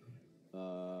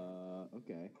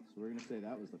 Okay. So we're gonna say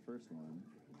that was the first one.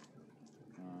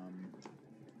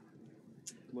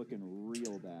 Looking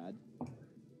real bad.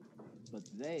 But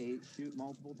they shoot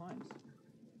multiple times.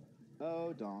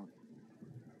 Oh, donk.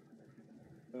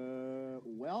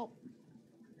 Well,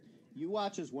 you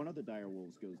watch as one of the dire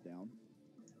wolves goes down.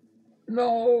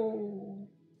 No!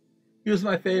 He was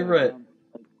my favorite.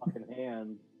 Fucking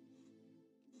hands.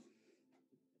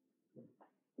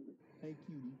 Hey,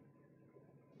 cutie.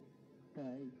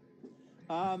 Hey.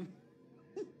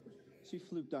 She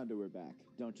flooped onto her back.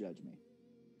 Don't judge me.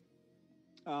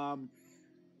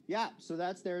 Yeah, so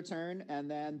that's their turn, and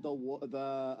then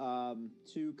the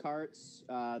two carts,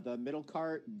 the middle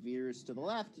cart veers to the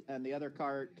left, and the other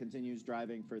cart continues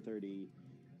driving for 30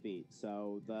 feet.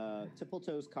 So the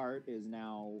Tippletoes cart is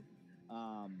now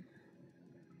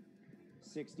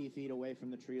 60 feet away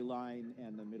from the tree line,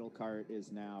 and the middle cart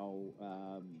is now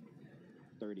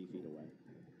 30 feet away.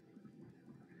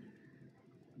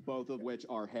 Both of which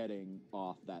are heading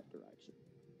off that direction.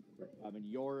 I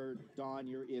mean, Dawn,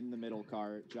 you're in the middle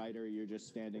cart. Jider, you're just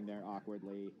standing there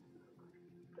awkwardly.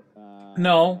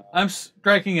 No, I'm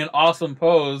striking an awesome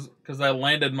pose because I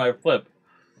landed my flip.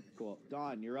 Cool.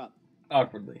 Dawn, you're up.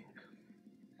 Awkwardly.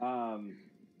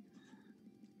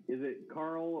 Is it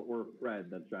Carl or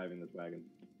Fred that's driving this wagon?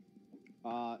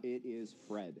 It is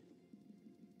Fred.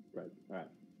 Fred. All right.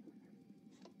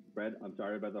 Fred, I'm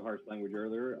sorry about the harsh language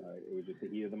earlier. It was just the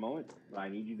heat of the moment. But I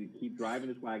need you to keep driving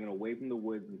this wagon away from the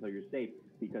woods until you're safe,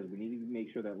 because we need to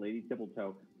make sure that Lady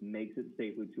Tippletoe makes it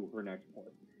safely to her next point.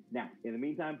 Now, in the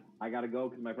meantime, I gotta go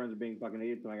because my friends are being fucking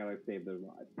idiots, and I gotta save their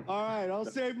lives. All right, I'll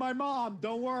save my mom.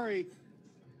 Don't worry.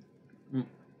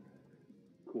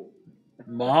 Cool.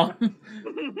 Mom?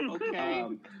 Okay.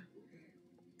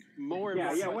 More.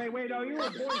 Yeah. Wait. No, you were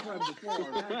a boyfriend before.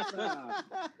 That's,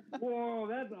 whoa,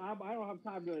 I don't have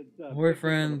time to.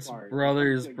 Boyfriend's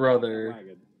brother's brother.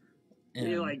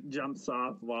 He like jumps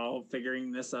off while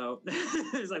figuring this out.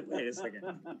 He's like, wait a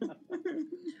second.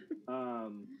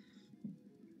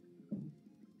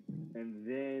 And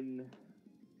then,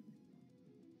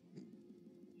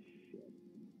 shit.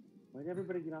 Why'd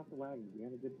everybody get off the wagon? We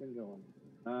had a good thing going.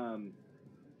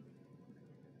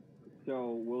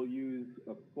 So we'll use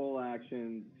a full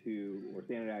action or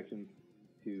standard action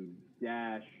to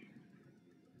dash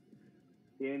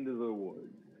into the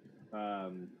woods.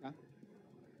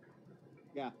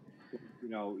 Yeah.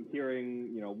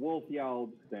 Hearing, wolf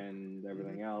yelps and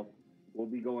everything else, we'll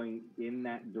be going in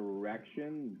that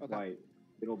direction, but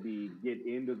it'll be get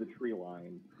into the tree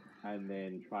line and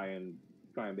then try and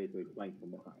basically flank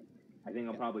from behind. I think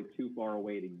I'm probably too far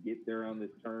away to get there on this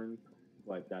turn,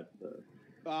 but that's the...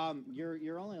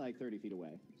 You're only like 30 feet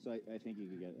away, so I think you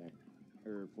could get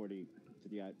there, or 40 to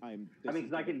the.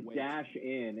 because I can dash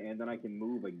in and then I can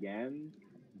move again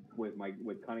with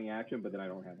cunning action, but then I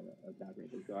don't have an attack or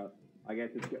anything. So I guess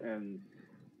it's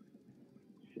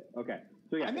shit. Okay,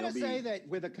 so yeah, I'm gonna say that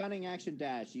with a cunning action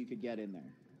dash, you could get in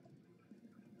there.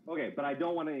 Okay, but I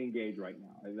don't want to engage right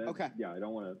now. Okay. Yeah, I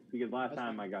don't want to, because last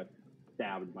time I got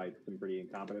stabbed by some pretty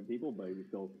incompetent people, but it was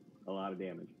still a lot of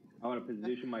damage. I want to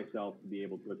position myself to be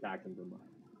able to attack them from behind.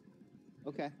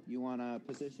 Okay, you want to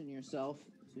position yourself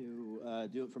to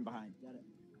do it from behind. Got it.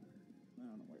 I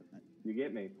don't know where it went. You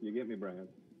get me, Brian.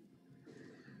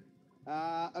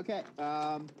 Okay.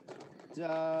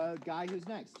 The guy who's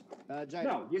next. Jider.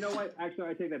 No, you know what? Actually,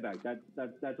 I take that back.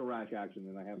 That's a rash action,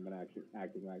 and I haven't been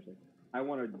acting rashly. I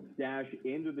want to dash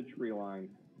into the tree line,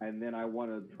 and then I want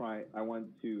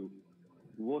to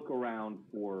look around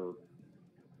for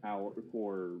our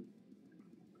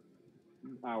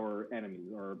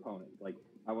enemies or opponents. Like,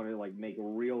 I want to make a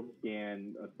real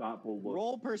scan, a thoughtful look.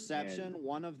 Roll perception.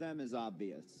 One of them is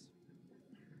obvious.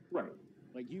 Right.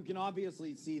 Like, you can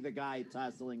obviously see the guy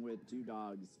tussling with two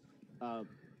dogs,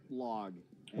 log.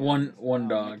 And, one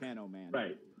dog. Mechano Man.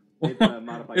 Right.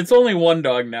 It's only one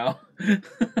dog now.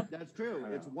 That's true.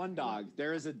 It's one dog.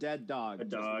 There is a dead dog. A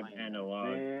dog and a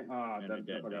log and a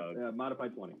dead dog.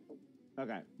 Modified 20.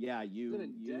 Okay. Yeah, Is it a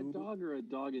dead dog or a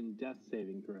dog in death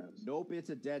saving throws? Nope, it's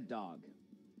a dead dog.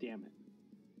 Damn it.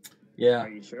 Yeah. Are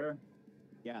you sure?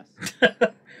 Yes.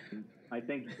 I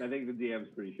think the DM's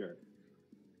pretty sure.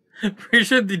 Pretty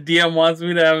sure the DM wants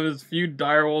me to have as few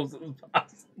direwolves as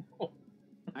possible.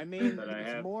 I mean,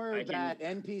 it's more that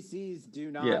NPCs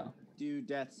do not do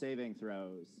death saving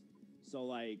throws.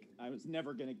 So, I was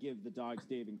never going to give the dog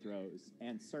saving throws,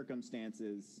 and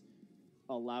circumstances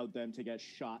allowed them to get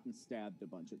shot and stabbed a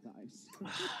bunch of times.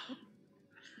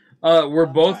 Were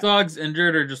both dogs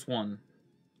injured or just one?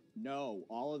 No,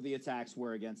 all of the attacks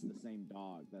were against the same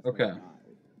dog. That's okay. Why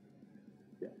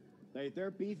they died.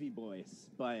 They're beefy boys,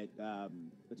 but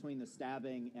between the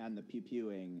stabbing and the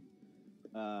pew-pewing,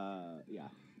 yeah.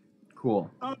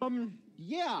 Cool.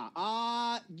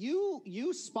 Yeah.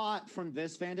 You spot from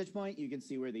this vantage point, you can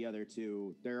see where the other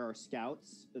two. There are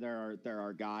scouts. There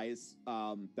are guys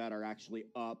that are actually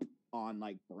up on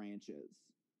like branches,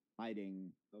 hiding.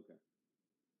 Okay.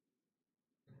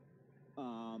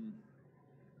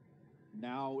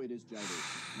 Now it is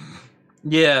Jider.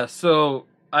 Yeah, so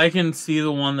I can see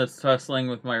the one that's tussling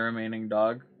with my remaining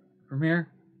dog from here.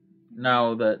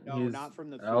 Now that No, he's not from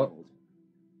the out. field.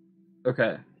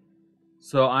 Okay.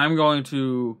 So I'm going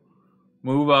to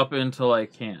move up until I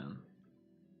can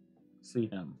see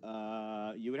him.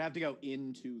 You would have to go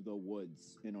into the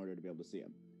woods in order to be able to see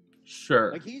him.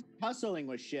 Sure. Like he's tussling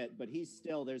with shit, but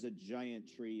there's a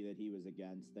giant tree that he was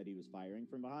against that he was firing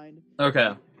from behind.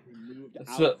 Okay. He moved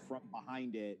So- out from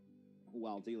behind it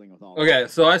while dealing with all. Okay,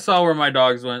 that. so I saw where my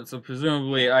dogs went, so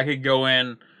presumably I could go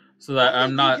in so that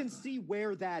I'm not. You can see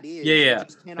where that is. Yeah, you yeah.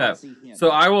 just cannot Okay. see him. So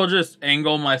I will just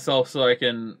angle myself so I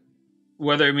can,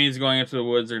 whether it means going into the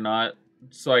woods or not,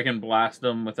 so I can blast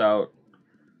them without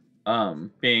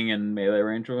being in melee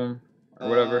range of them or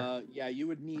whatever. Yeah, you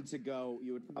would need to go.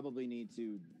 You would probably need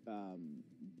to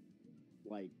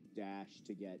like dash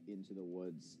to get into the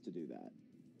woods to do that.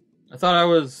 I thought I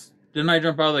was. Didn't I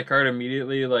jump out of the cart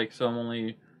immediately? Like, so I'm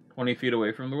only 20 feet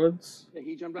away from the woods. Yeah,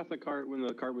 he jumped off the cart when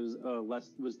the cart was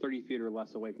 30 feet or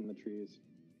less away from the trees.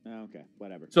 Okay,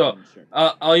 whatever. So sure.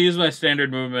 I'll use my standard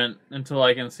movement until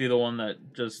I can see the one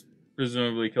that just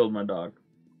presumably killed my dog.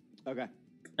 Okay.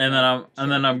 And then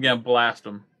I'm gonna blast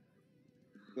him.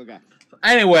 Okay.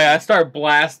 Anyway, I start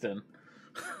blasting.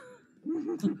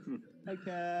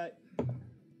 Okay.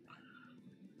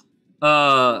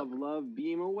 Love,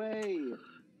 beam away.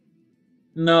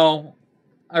 No,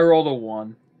 I rolled a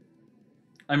 1.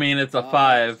 I mean, it's a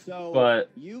 5, so but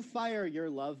you fire your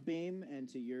love beam, and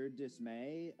to your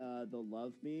dismay, the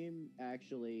love beam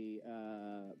actually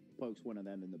pokes one of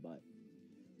them in the butt.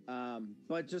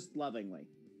 But just lovingly.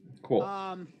 cool.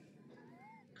 I'll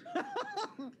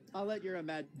let your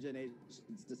imaginations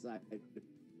decide.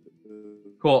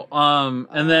 Cool.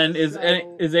 And then is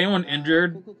anyone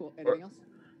injured? Cool. Anything else?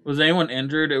 Was anyone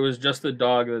injured? It was just the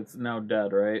dog that's now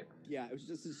dead, right? Yeah, it was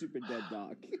just a super dead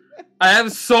dog. I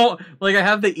have I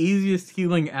have the easiest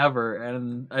healing ever,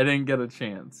 and I didn't get a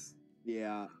chance.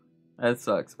 Yeah. That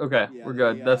sucks. Okay, Yeah, we're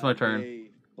good. That's my turn. They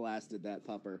blasted that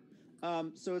pupper.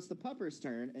 So it's the pupper's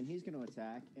turn, and he's going to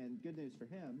attack. And good news for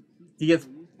him, He gets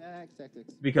use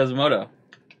tactics. because of Moto.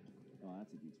 Oh,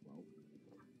 that's a D12.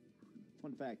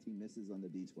 Fun fact: he misses on the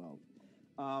D12.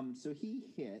 So he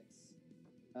hits,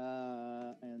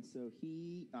 and so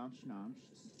he nomshed.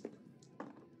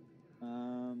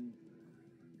 Oh,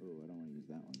 I don't want to use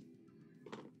that one.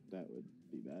 That would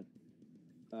be bad.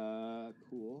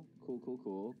 Cool.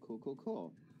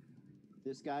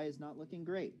 This guy is not looking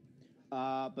great.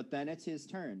 But then it's his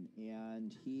turn,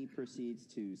 and he proceeds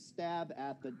to stab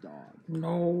at the dog.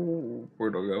 No.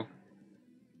 Where'd it go?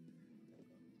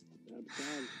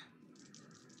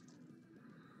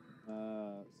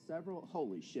 Several.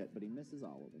 Holy shit! But he misses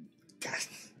all of them.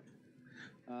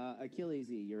 Achilles,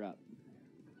 you're up.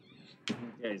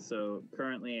 Okay, so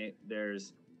currently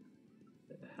there's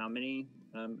how many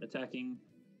attacking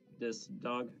this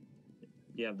dog?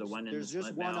 You have the one in There's the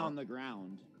just one now. on the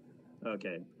ground.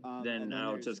 Okay, And then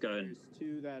I'll just go ahead. There's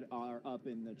two that are up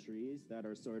in the trees that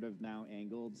are sort of now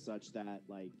angled, such that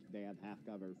like they have half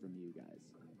cover from you guys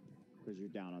because you're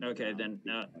down on. The Okay, ground.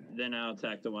 then I'll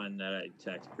attack the one that I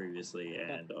attacked previously,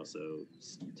 and also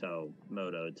tell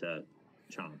Moto to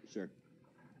chomp. Sure.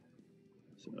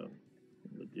 So we'll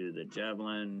do the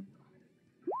javelin.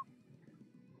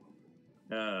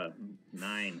 9.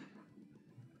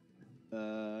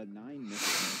 9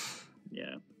 misses.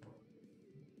 Yeah.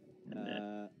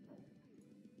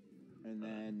 And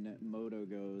then Moto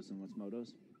goes, and what's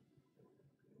Moto's?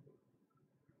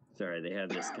 Sorry, they have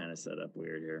this kind of set up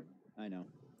weird here. I know.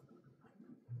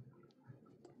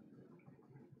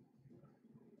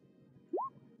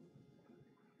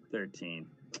 $13.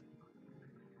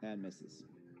 And misses.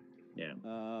 Yeah.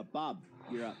 Bob,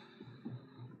 you're up.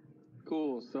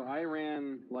 Cool. So I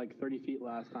ran like 30 feet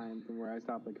last time from where I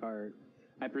stopped the cart.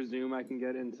 I presume I can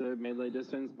get into melee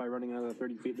distance by running another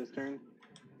 30 feet this turn.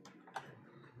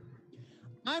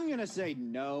 I'm going to say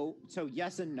no. So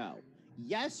yes and no.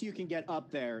 Yes, you can get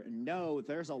up there. No,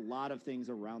 there's a lot of things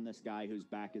around this guy whose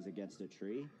back is against a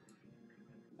tree.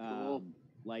 Cool.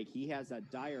 Like he has a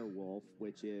dire wolf,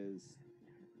 which is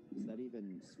that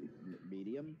even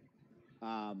medium?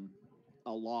 A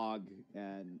log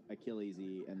and Achilles,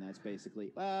 and that's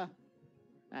basically fuck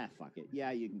it.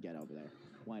 Yeah, you can get over there.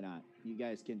 Why not? You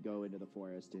guys can go into the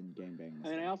forest and gangbang.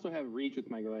 And I also have reach with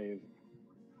my glaive.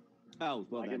 Oh,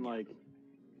 well, I then, can yeah. like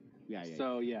Yeah.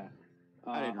 So yeah,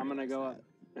 I didn't I'm gonna realize go that. up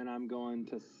and I'm going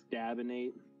to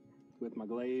stabinate with my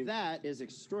glaive. That is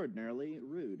extraordinarily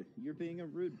rude. You're being a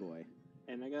rude boy.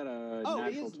 And I got a Oh, he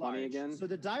natural is 20 large. again. So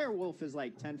the dire wolf is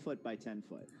like 10 foot by 10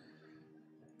 foot.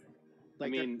 I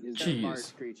mean, they're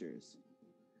large creatures.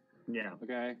 Yeah.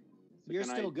 Okay. So You're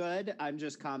still good. I'm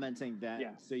just commenting that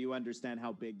Yeah. so you understand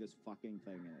how big this fucking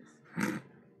thing is.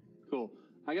 Cool.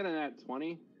 I got a nat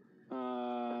 20.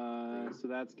 So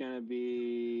that's gonna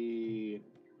be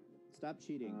Stop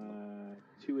cheating.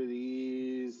 2 of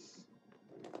these.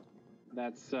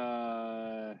 That's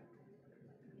 12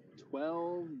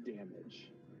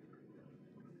 damage.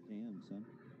 Damn, son.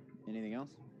 Anything else?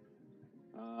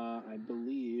 I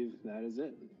believe that is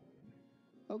it.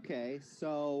 Okay,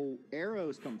 so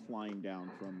arrows come flying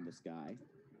down from the sky.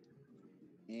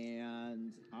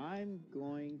 And I'm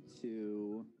going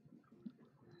to...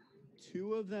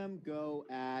 2 of them go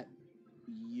at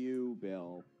you,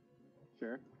 Bill.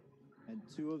 Sure. And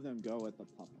 2 of them go at the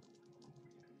pupper.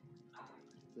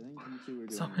 So I think you 2 are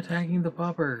doing Stop this. attacking the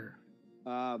pupper.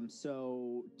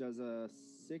 So does a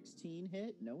 16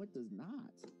 hit? No, it does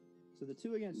not. So the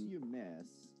 2 against you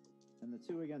miss. And the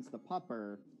 2 against the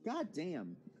pupper,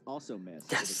 goddamn, also miss.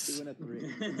 Yes. So the 2 and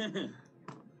a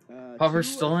 3. Pupper's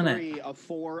 2, still a in 3, a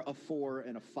 4, a 4,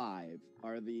 and a 5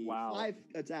 are the 5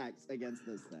 attacks against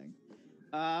this thing.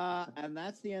 And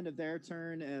that's the end of their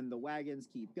turn, and the wagons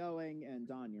keep going, and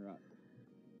Don, you're up.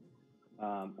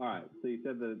 All right. So you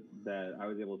said that I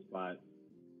was able to spot,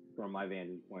 from my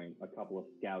vantage point, a couple of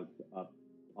scouts up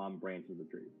on branches of the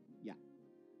trees. Yeah.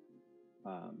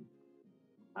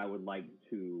 I would like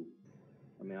to.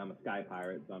 I mean, I'm a sky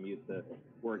pirate, so I'm used to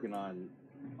working on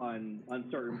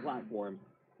uncertain platforms.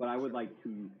 But I would like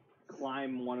to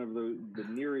climb one of the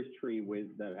nearest tree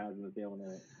that has an assailant in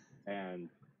it and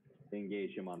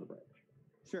engage him on the bridge.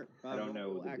 Sure. I don't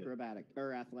know. Acrobatic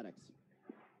or athletics.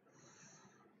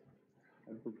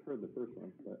 I prefer the first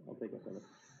one, but I'll take athletics.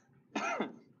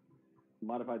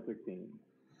 Modified 16.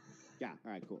 Yeah.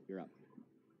 All right. Cool. You're up.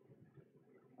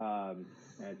 And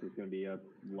it's just going to be a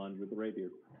lunge with the rapier.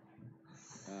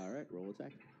 All right. Roll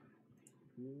attack.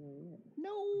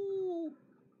 No.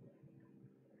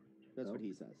 That's what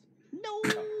he says. No.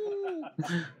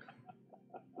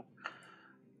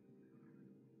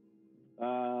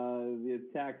 The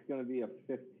attack's going to be a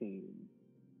 15.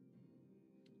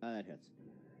 That hits.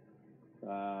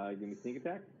 Give me sneak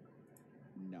attack.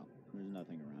 No, there's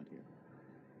nothing around here.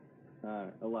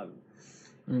 11.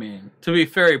 I mean, to be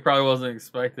fair, he probably wasn't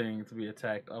expecting to be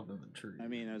attacked up in the tree. I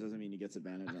mean, that doesn't mean he gets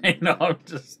advantage on I know, I'm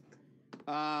just...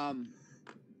 All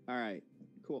right.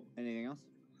 Cool. Anything else?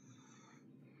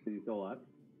 Is he still alive?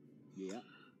 Yeah.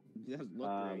 He doesn't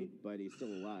look great, but he's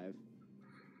still alive.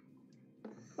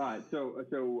 All right. So,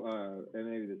 and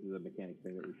maybe this is a mechanic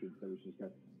thing that we should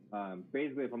discuss.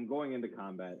 Basically, if I'm going into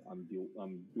combat, I'm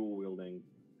dual wielding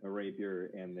a rapier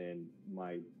and then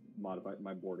my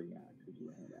boarding axe, which is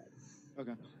a hand axe.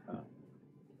 Okay.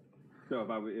 So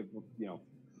if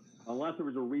unless there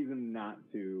was a reason not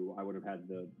to, I would have had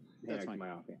the hand axe in my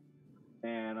offhand.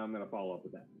 And I'm going to follow up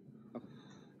with that. Okay.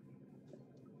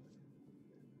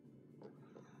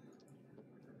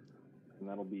 And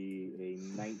that'll be a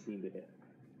 19 to hit.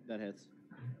 That hits.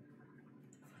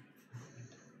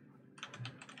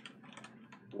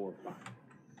 4, 5.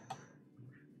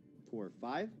 4,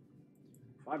 5.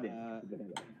 5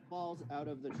 damage. Falls out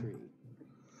of the tree.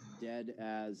 Dead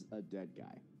as a dead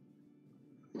guy.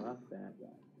 Not that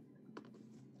guy.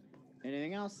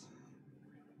 Anything else?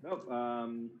 Nope.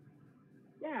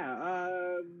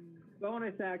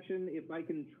 Bonus action if I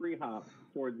can tree hop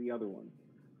towards the other one.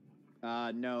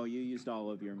 No, you used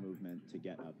all of your movement to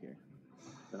get up here.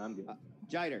 Then I'm good.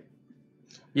 Jider.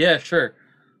 Yeah, sure.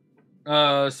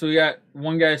 So we got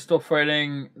one guy still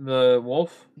fighting the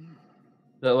wolf.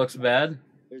 That looks bad.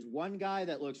 There's one guy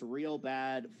that looks real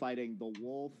bad fighting the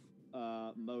wolf,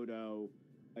 Moto,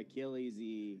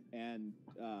 Achilles, and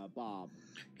Bob.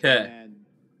 Okay. And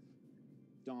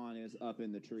Dawn is up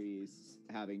in the trees,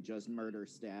 having just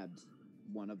stabbed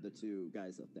one of the 2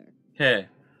 guys up there. Okay.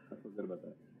 I feel good about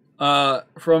that.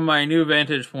 From my new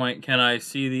vantage point, can I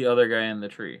see the other guy in the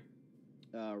tree?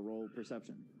 Roll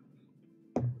perception.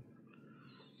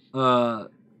 I'm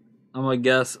gonna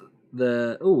guess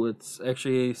that. Oh, it's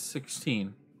actually a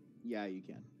 16. Yeah, you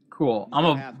can. Cool. You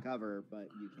don't have cover, but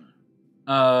you can.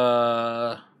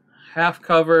 Half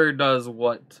cover does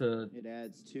what to? It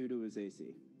adds 2 to his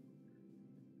AC.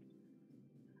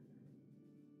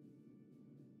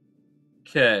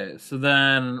 Okay, so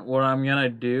then what I'm gonna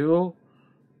do,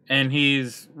 and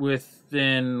he's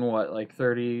within what, like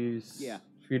 30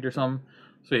 feet or something.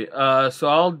 Sweet.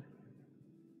 So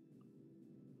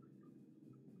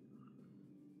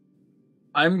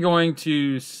I'm going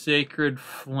to Sacred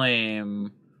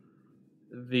Flame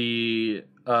the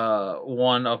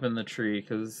one up in the tree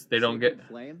because they don't get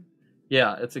flame.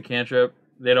 Yeah, it's a cantrip.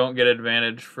 They don't get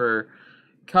advantage for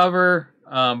cover,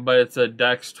 but it's a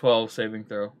Dex 12 saving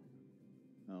throw.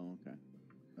 Oh, okay.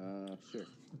 Sure.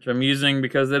 Which I'm using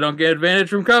because they don't get advantage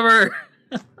from cover.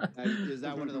 Is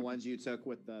that one of the ones you took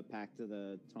with the Pact to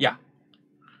the Tome? Yeah.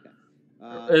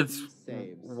 Okay. It's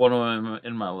one of them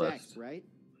in my list. Dex, right?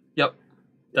 Yep.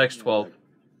 Dex 12.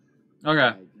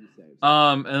 Okay.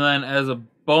 Yeah, And then as a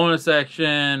bonus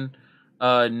action,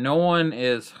 no one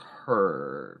is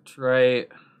hurt, right?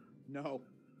 No.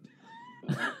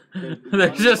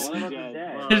 There's just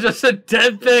it's just a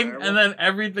dead thing, and then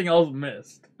everything else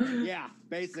missed. Yeah,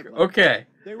 basically. Okay.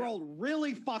 They rolled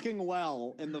really fucking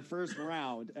well in the first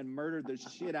round and murdered the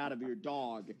shit out of your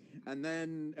dog, and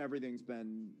then everything's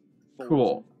been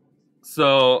cool.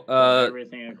 So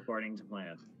everything according to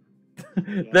plan.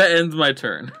 That ends my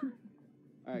turn.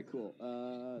 All right, cool.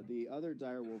 The other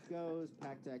direwolf goes.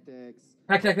 Pack tactics.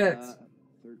 13.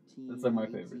 That's like my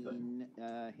favorite thing.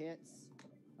 Hits.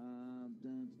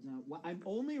 I'm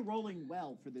only rolling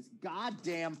well for this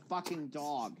goddamn fucking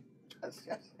dog.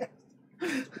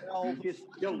 Just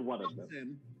killed one of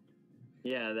them.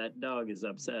 Yeah, that dog is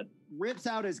upset. Rips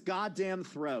out his goddamn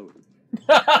throat.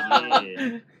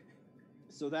 Yeah.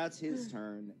 So that's his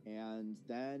turn, and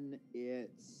then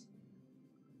it's...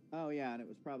 Oh, yeah, and it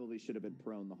was probably should have been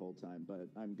prone the whole time, but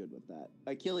I'm good with that.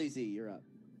 Achilles E, you're up.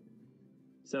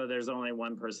 So there's only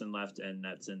one person left, and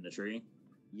that's in the tree?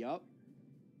 Yup.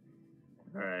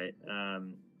 All right.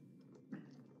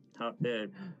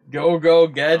 Go,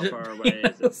 gadget. How far away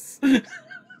is it?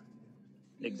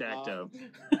 Exacto.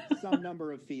 Some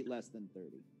number of feet less than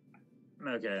 30.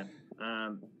 Okay.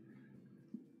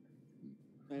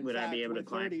 In Would fact, I be able to with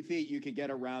climb? 30 feet, you could get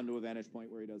around to a vantage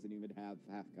point where he doesn't even have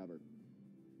half cover.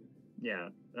 Yeah.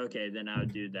 Okay, then I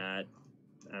would do that.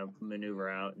 I'll maneuver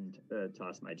out and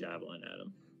toss my javelin at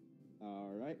him.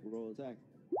 All right, roll attack.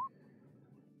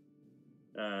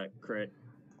 Crit.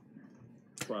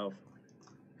 12.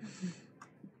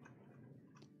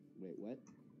 Wait, what?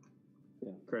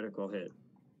 Yeah. Critical hit.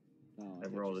 Oh,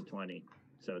 I've rolled a 20,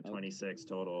 so 26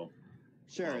 total.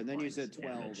 Sure, and then you said points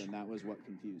 12, damage. and that was what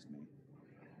confused me.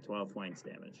 12 points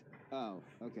damage. Oh,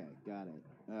 okay, got it.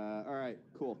 All right,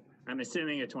 cool. I'm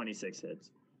assuming a 26 hits.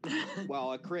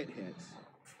 Well, a crit hits.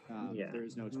 Yeah. There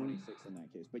is no 26 in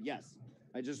that case, but yes,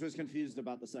 I just was confused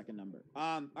about the second number.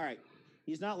 All right,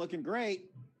 he's not looking great.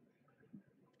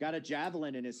 Got a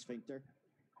javelin in his sphincter.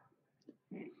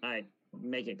 I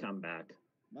make it come back.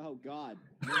 Oh God,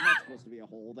 there's not supposed to be a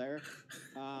hole there.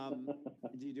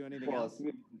 Do you do anything else?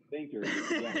 Sphincter.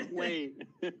 Yeah. Wait.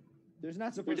 There's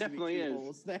not supposed to be two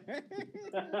holes there.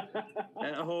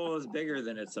 That hole is bigger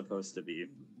than it's supposed to be.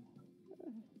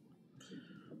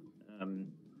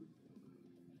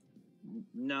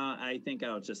 No, I think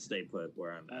I'll just stay put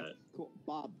where I'm at. Cool,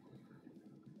 Bob.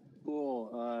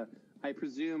 Cool. I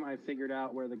presume I figured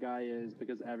out where the guy is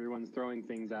because everyone's throwing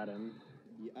things at him.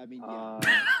 Yeah, I mean, yeah.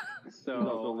 So He's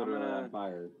also literally on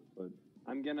fire. But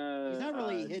I'm gonna. He's not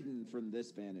really hidden from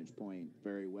this vantage point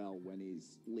very well when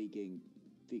he's leaking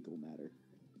fecal matter.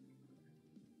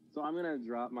 So I'm gonna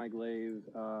drop my glaive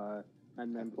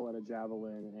and then pull out a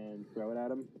javelin and throw it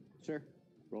at him. Sure.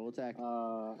 Roll attack.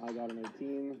 I got an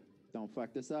 18. Don't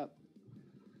fuck this up.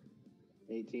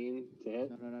 18 to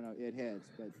hit. No. It hits,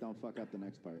 but don't fuck up the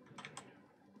next part.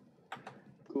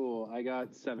 Cool. I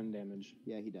got 7 damage.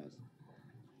 Yeah, he does.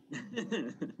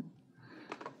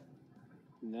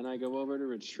 And then I go over to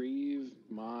retrieve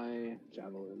my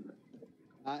javelin.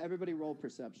 Everybody roll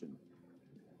perception.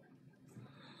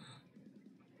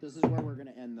 This is where we're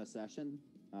going to end the session,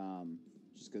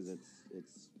 just because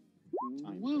it's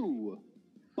time. Woo!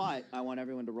 But I want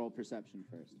everyone to roll perception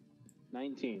first.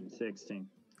 19. 16.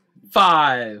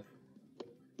 5.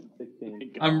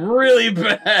 16. I'm really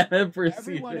bad at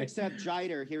perceiving. Everyone except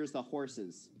Jider hears the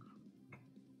horses.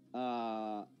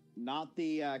 Not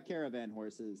the caravan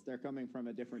horses. They're coming from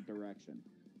a different direction.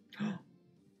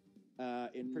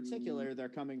 In particular, they're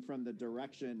coming from the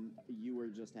direction you were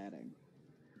just heading.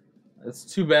 It's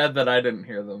too bad that I didn't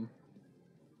hear them.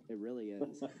 It really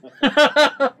is.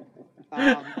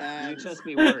 You just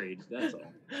be worried, that's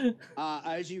all.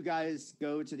 As you guys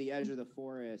go to the edge of the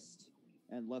forest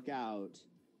and look out,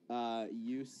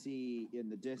 you see in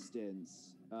the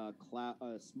distance a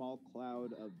small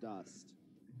cloud of dust.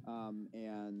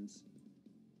 And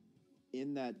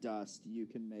in that dust, you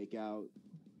can make out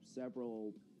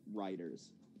several riders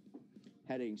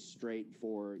heading straight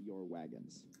for your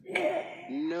wagons.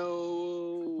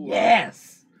 No.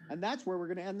 Yes. And that's where we're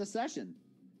going to end the session.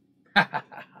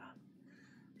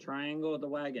 Triangle the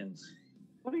wagons.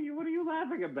 What are you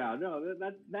laughing about? No,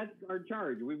 that's our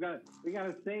charge. We got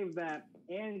to save that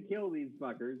and kill these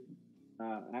fuckers.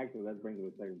 Actually, that brings us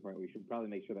to the second point. We should probably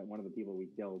make sure that one of the people we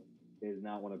killed is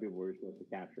not one of the people we're supposed to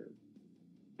capture.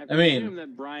 I presume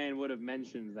that Brian would have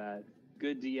mentioned that.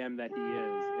 Good DM that he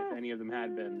is, if any of them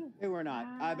had been. They were not.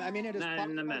 I mean, it is Not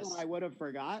in the possible mess. that I would have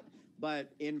forgot, but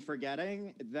in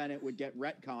forgetting, then it would get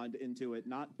retconned into it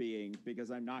not being, because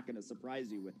I'm not going to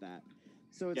surprise you with that.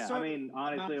 So it's Yeah, sort I mean, of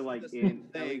honestly, not like the in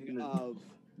thing of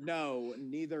no,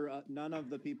 none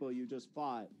of the people you just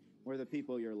fought were the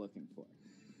people you're looking for.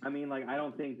 I mean, like, I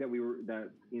don't think that that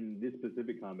in this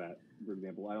specific combat, for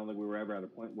example, I don't think we were ever at a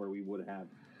point where we would have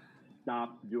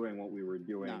stopped doing what we were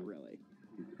doing. Not really.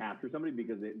 To capture somebody,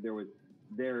 because there was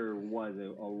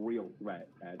a real threat.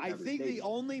 I think the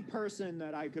only person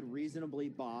that I could reasonably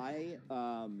buy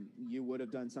you would have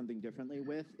done something differently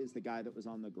with is the guy that was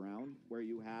on the ground, where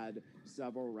you had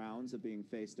several rounds of being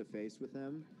face-to-face with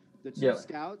him. The two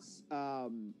scouts,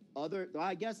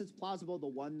 I guess it's plausible the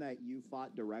one that you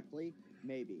fought directly,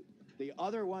 maybe. The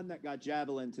other one that got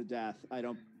javelin to death,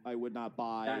 I would not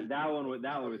buy. That one was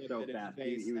so fast.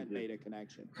 He was just made a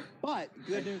connection. But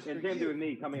good news and for same you. with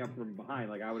me coming up from behind.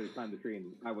 Like, I would have climbed the tree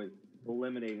and I was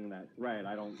eliminating that threat.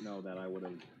 I don't know that I would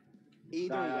have.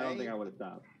 Either way, I don't think I would have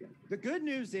stopped. Yeah. The good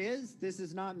news is this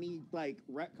is not me like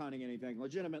retconning anything.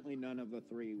 Legitimately, none of the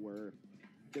three were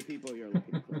the people you're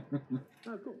looking for.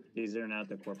 Oh, cool. These are not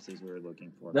the corpses we were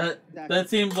looking for. That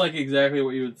seems like exactly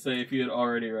what you would say if you had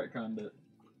already retconned it.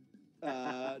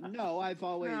 No, I've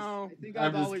always. No. I think I'm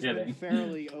I've just always kidding. been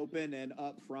fairly open and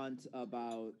upfront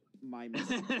about my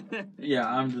Yeah,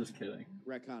 I'm just kidding.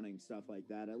 retconning stuff like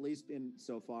that. At least in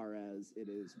so far as it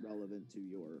is relevant to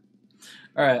your.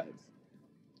 All right, lives.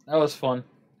 that was fun.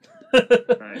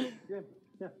 Right.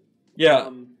 Yeah.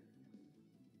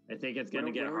 I think it's going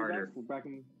to get harder. We're back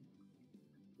in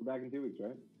 2 weeks,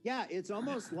 right? Yeah, it's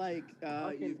almost like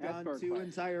you've gone escort 2 class.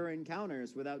 entire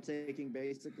encounters without taking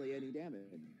basically any damage.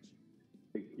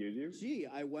 Excuse you? Gee,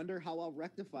 I wonder how I'll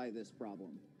rectify this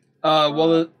problem.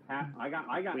 Well, I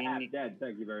got half dead.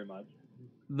 Thank you very much.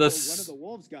 one of the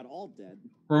wolves got all dead.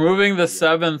 removing the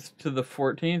 7th to the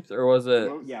 14th, or was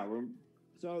it? Yeah,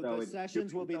 So So the it's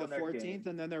sessions will be the next 14th, game.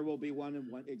 and then there will be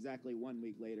exactly 1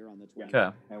 week later on the 20th.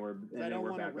 Okay. I don't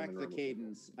want to wreck the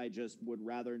cadence. I just would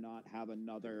rather not have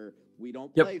another. We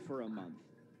don't Yep. play for a month.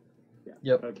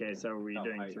 Yep. Okay, so are we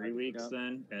doing 3 weeks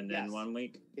then, and then Yes. 1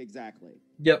 week? Exactly.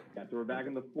 Yep. Yeah, so we're back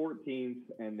on the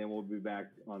 14th, and then we'll be back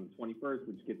on the 21st,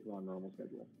 which gets on normal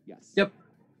schedule. Yes. Yep.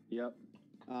 Yep.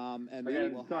 And then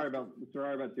Again, we'll sorry have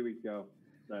about 2 weeks ago.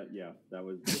 That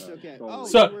was. It's okay. totally- Oh,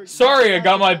 So you were- sorry, I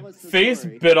got my tell us the face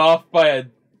story. bit off by a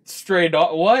stray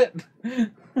dog. What?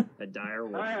 A dire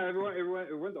wolf. Oh, yeah,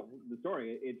 everyone, the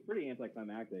story. It's pretty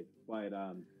anticlimactic, but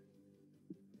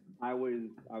I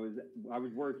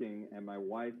was working, and my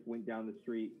wife went down the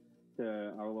street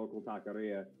to our local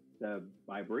taqueria to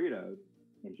buy burritos,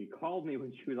 and she called me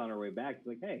when she was on her way back. She's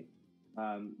like, "Hey,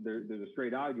 there's a stray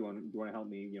dog. Do you want to help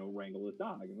me, wrangle this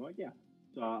dog?" And I'm like, "Yeah."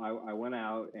 So I went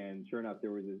out, and sure enough, it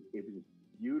was this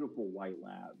beautiful white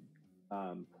lab,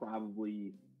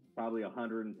 probably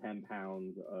 110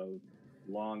 pounds of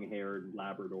long-haired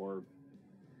Labrador,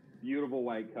 beautiful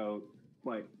white coat,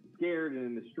 but scared and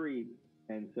in the street.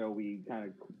 And so we kind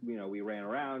of, we ran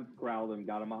around, corralled him,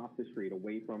 got him off the street,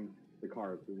 away from the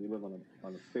cars, because we live on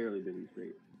a fairly busy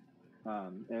street.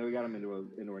 And we got him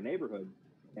into a neighborhood,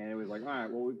 and it was like, all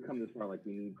right, well, we've come this far, like,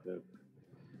 we need to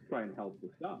try and help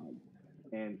this dog.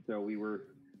 And so we were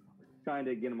trying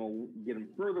to get him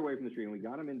further away from the street, and we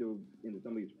got him into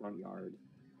somebody's front yard.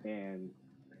 And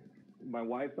my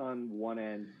wife's on one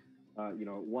end,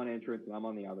 one entrance, and I'm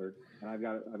on the other. And I've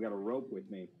got a rope with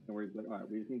me, and we're like, all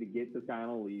right, we just need to get this guy on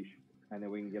a leash, and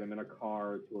then we can get him in a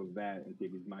car to a vet and see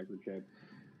if he's microchipped.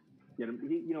 Get him.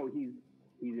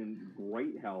 He's in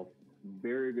great health,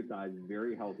 very good size,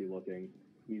 very healthy looking.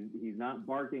 He's not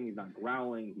barking, he's not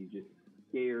growling, he's just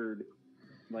scared,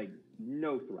 like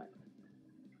no threat.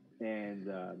 And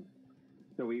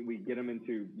so we get him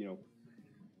into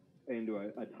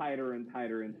a tighter and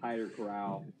tighter and tighter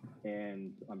corral,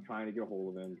 and I'm trying to get a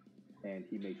hold of him, and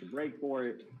he makes a break for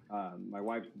it. My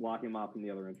wife's blocking him off from the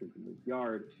other entrance in the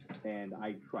yard, and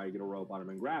I try to get a rope on him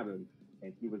and grab him,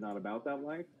 and he was not about that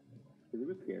life because he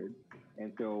was scared.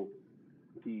 And so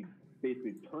he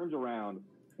basically turns around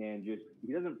and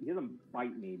he doesn't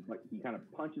bite me, but he kind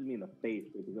of punches me in the face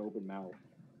with his open mouth,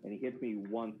 and he hits me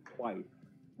once, twice,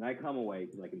 and I come away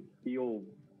because I can feel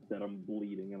that I'm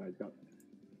bleeding, and I got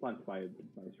punched by a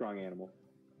strong animal.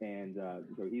 And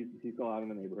so he's still out in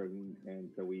the neighborhood, and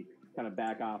so we kind of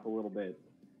back off a little bit.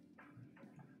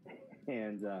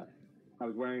 and I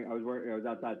was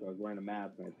outside, so I was wearing a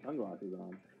mask and I had sunglasses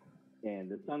on, and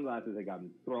the sunglasses had gotten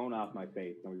thrown off my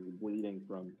face. I was bleeding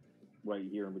from right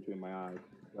here in between my eyes.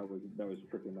 That was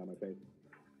trickling down my face.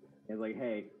 And it's like,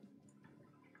 hey,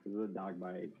 this is a dog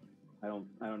bite. I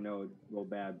don't know, it's real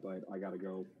bad, but I gotta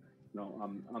go. No,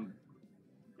 I'm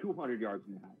 200 yards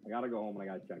from the house. I gotta go home and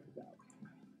I gotta check this out.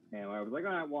 And I was like,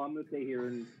 all right, well, I'm gonna stay here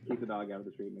and keep the dog out of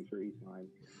the street, make sure he's fine.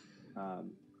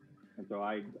 And so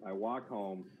I walk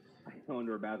home, I go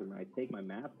into her bathroom, and I take my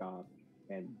mask off,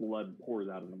 and blood pours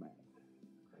out of the mask.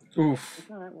 Oof. It's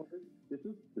all right, well, this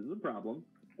is a problem.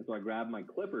 And so I grab my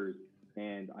clippers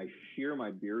and I shear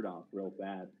my beard off real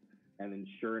fast. And then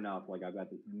sure enough, like I've got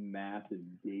this massive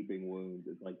gaping wound.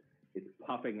 It's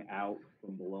puffing out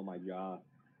from below my jaw.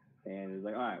 And it's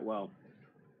like, all right, well,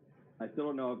 I still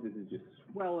don't know if this is just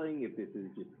swelling, if this is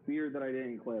just beard that I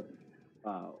didn't clip.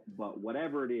 But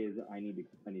whatever it is, I need to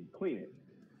clean it.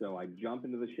 So I jump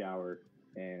into the shower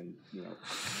and,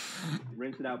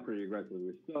 rinse it out pretty aggressively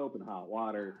with soap and hot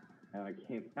water. And I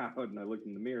came out and I looked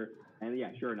in the mirror, and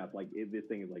yeah, sure enough, this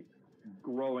thing is like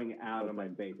growing out of my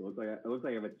face. It looks like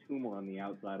I have a tumor on the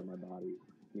outside of my body.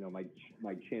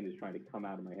 My chin is trying to come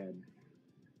out of my head.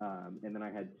 And then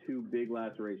I had 2 big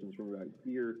lacerations from about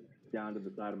here down to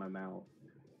the side of my mouth.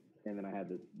 And then I had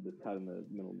this cut in the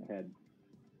middle of my head.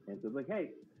 And so it's like,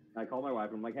 hey, I called my wife.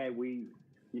 And I'm like, hey, you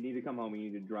need to come home. You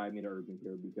need to drive me to urgent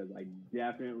care because I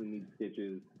definitely need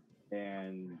stitches.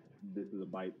 And this is a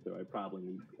bite, so I probably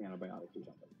need antibiotics or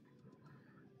something.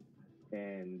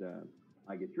 And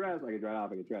I get dressed. I get dried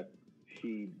off. I get dressed.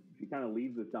 She kind of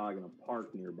leaves this dog in a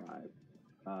park nearby,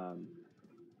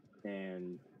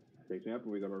 and takes me up,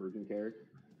 and we go to urgent care.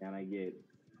 And I get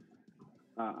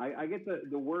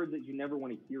the word that you never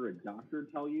want to hear a doctor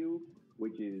tell you,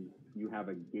 which is you have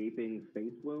a gaping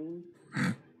face wound.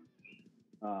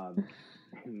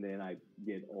 And then I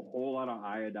get a whole lot of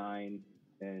iodine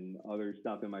and other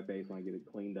stuff in my face when I get it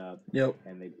cleaned up. Yep.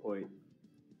 And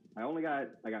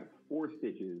I got 4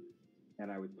 stitches,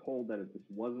 and I was told that if this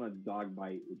wasn't a dog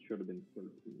bite, it should have been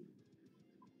 13.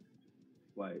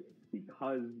 But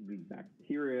because the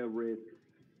bacteria risk,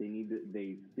 they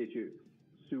stitch it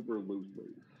super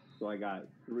loosely. So I got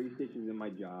 3 stitches in my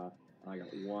jaw, and I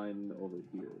got 1 over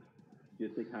here,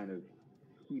 just to kind of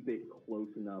keep it close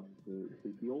enough to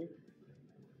heal,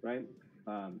 right?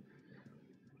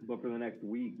 But for the next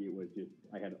week, it was just,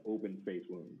 I had open face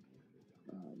wounds.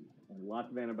 And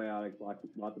lots of antibiotics, lots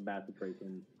of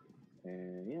bacitracin,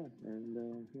 and here I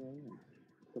am,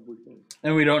 a couple weeks later.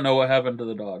 And we don't know what happened to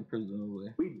the dog,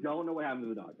 presumably. We don't know what happened to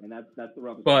the dog, and that's the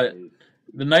roughest. But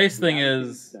the nice thing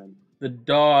is, the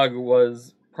dog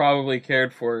was probably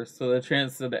cared for, so the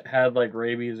chance that it had like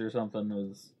rabies or something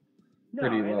was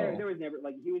pretty low. There was never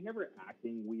he was never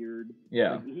acting weird.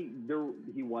 Yeah. There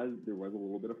was a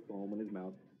little bit of foam in his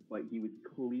mouth, but he was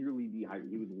clearly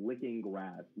dehydrated. He was licking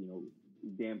grass,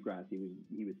 damp grass. He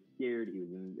was scared. He was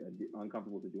in an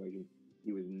uncomfortable situation.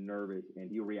 He was nervous,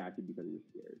 and he reacted because he was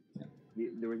scared. Yeah.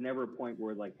 There was never a point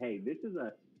where like, hey, this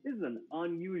is an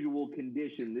unusual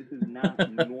condition. This is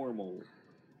not normal.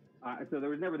 So there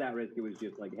was never that risk. It was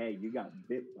just like, hey, you got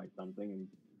bit by something,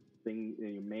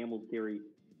 and mammals carry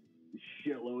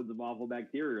shitloads of awful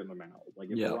bacteria in their mouth. Like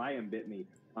if Orion bit me,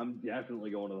 I'm definitely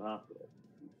going to the hospital.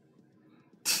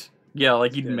 Yeah,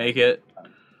 like you'd make it.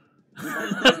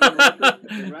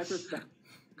 In retrospect,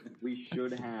 we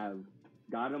should have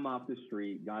got him off the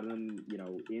street, got him,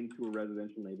 into a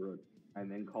residential neighborhood,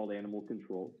 and then called animal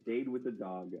control. Stayed with the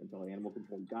dog until animal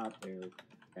control got there,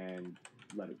 and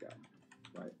let it go.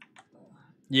 Right.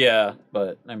 Yeah,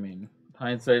 but I mean,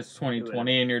 hindsight's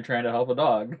 20/20, and you're trying to help a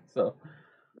dog, so.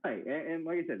 Right, and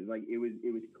like I said, like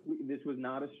this was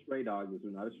not a stray dog. This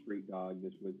was not a street dog.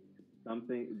 This was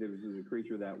something. This was a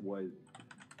creature that was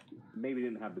maybe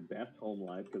didn't have the best home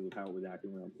life because of how it was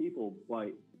acting around people,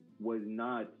 but was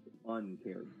not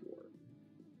uncared for.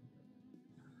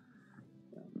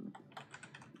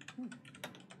 Yeah.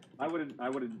 I would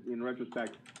have, in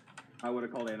retrospect, I would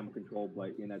have called animal control,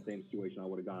 but in that same situation, I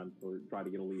would have gone for try to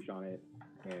get a leash on it,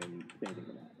 and same thing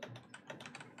would happen.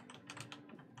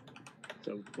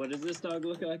 So, what does this dog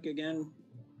look like again?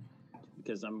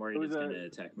 Because I'm worried it's going to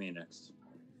attack me next.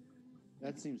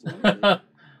 That seems like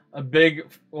a big.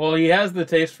 Well, he has the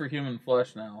taste for human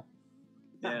flesh now.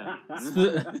 Yeah.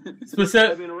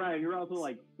 Specific. I mean, Orion, you're also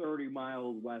like 30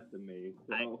 miles west of me.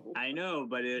 So. I know,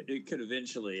 but it could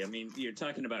eventually. I mean, you're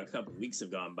talking about a couple weeks have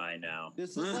gone by now.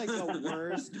 This is like the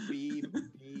worst B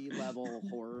level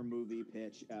horror movie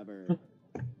pitch ever.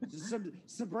 Some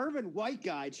suburban white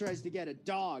guy tries to get a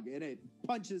dog, and it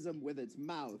punches him with its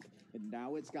mouth. And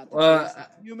now it's got the taste of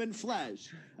human flesh,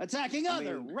 attacking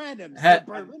other random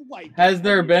suburban white guys. Has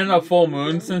there been a full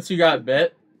moon since you got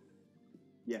bit?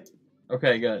 Yes.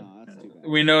 Okay, good. Oh, that's too bad.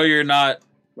 We know you're not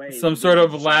Wait, some sort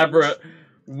of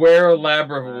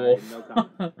werewolf. No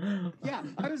comment. Yeah,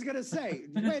 I was gonna say.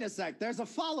 Wait a sec. There's a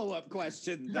follow-up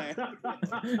question there.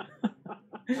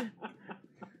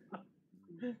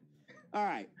 All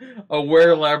right. A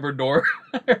were-labrador.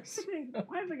 I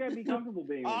think I'd be comfortable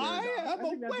being a I am a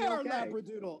were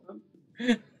labradoodle.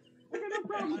 Okay, no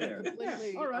problem On a there.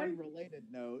 completely All right. unrelated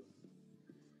note.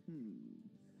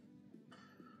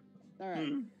 All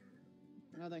right.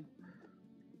 Nothing.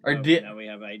 Now we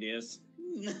have ideas.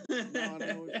 No, I don't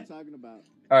know what you're talking about.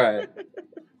 All right.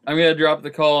 I'm going to drop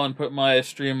the call and put my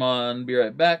stream on. Be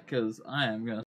right back because I am going to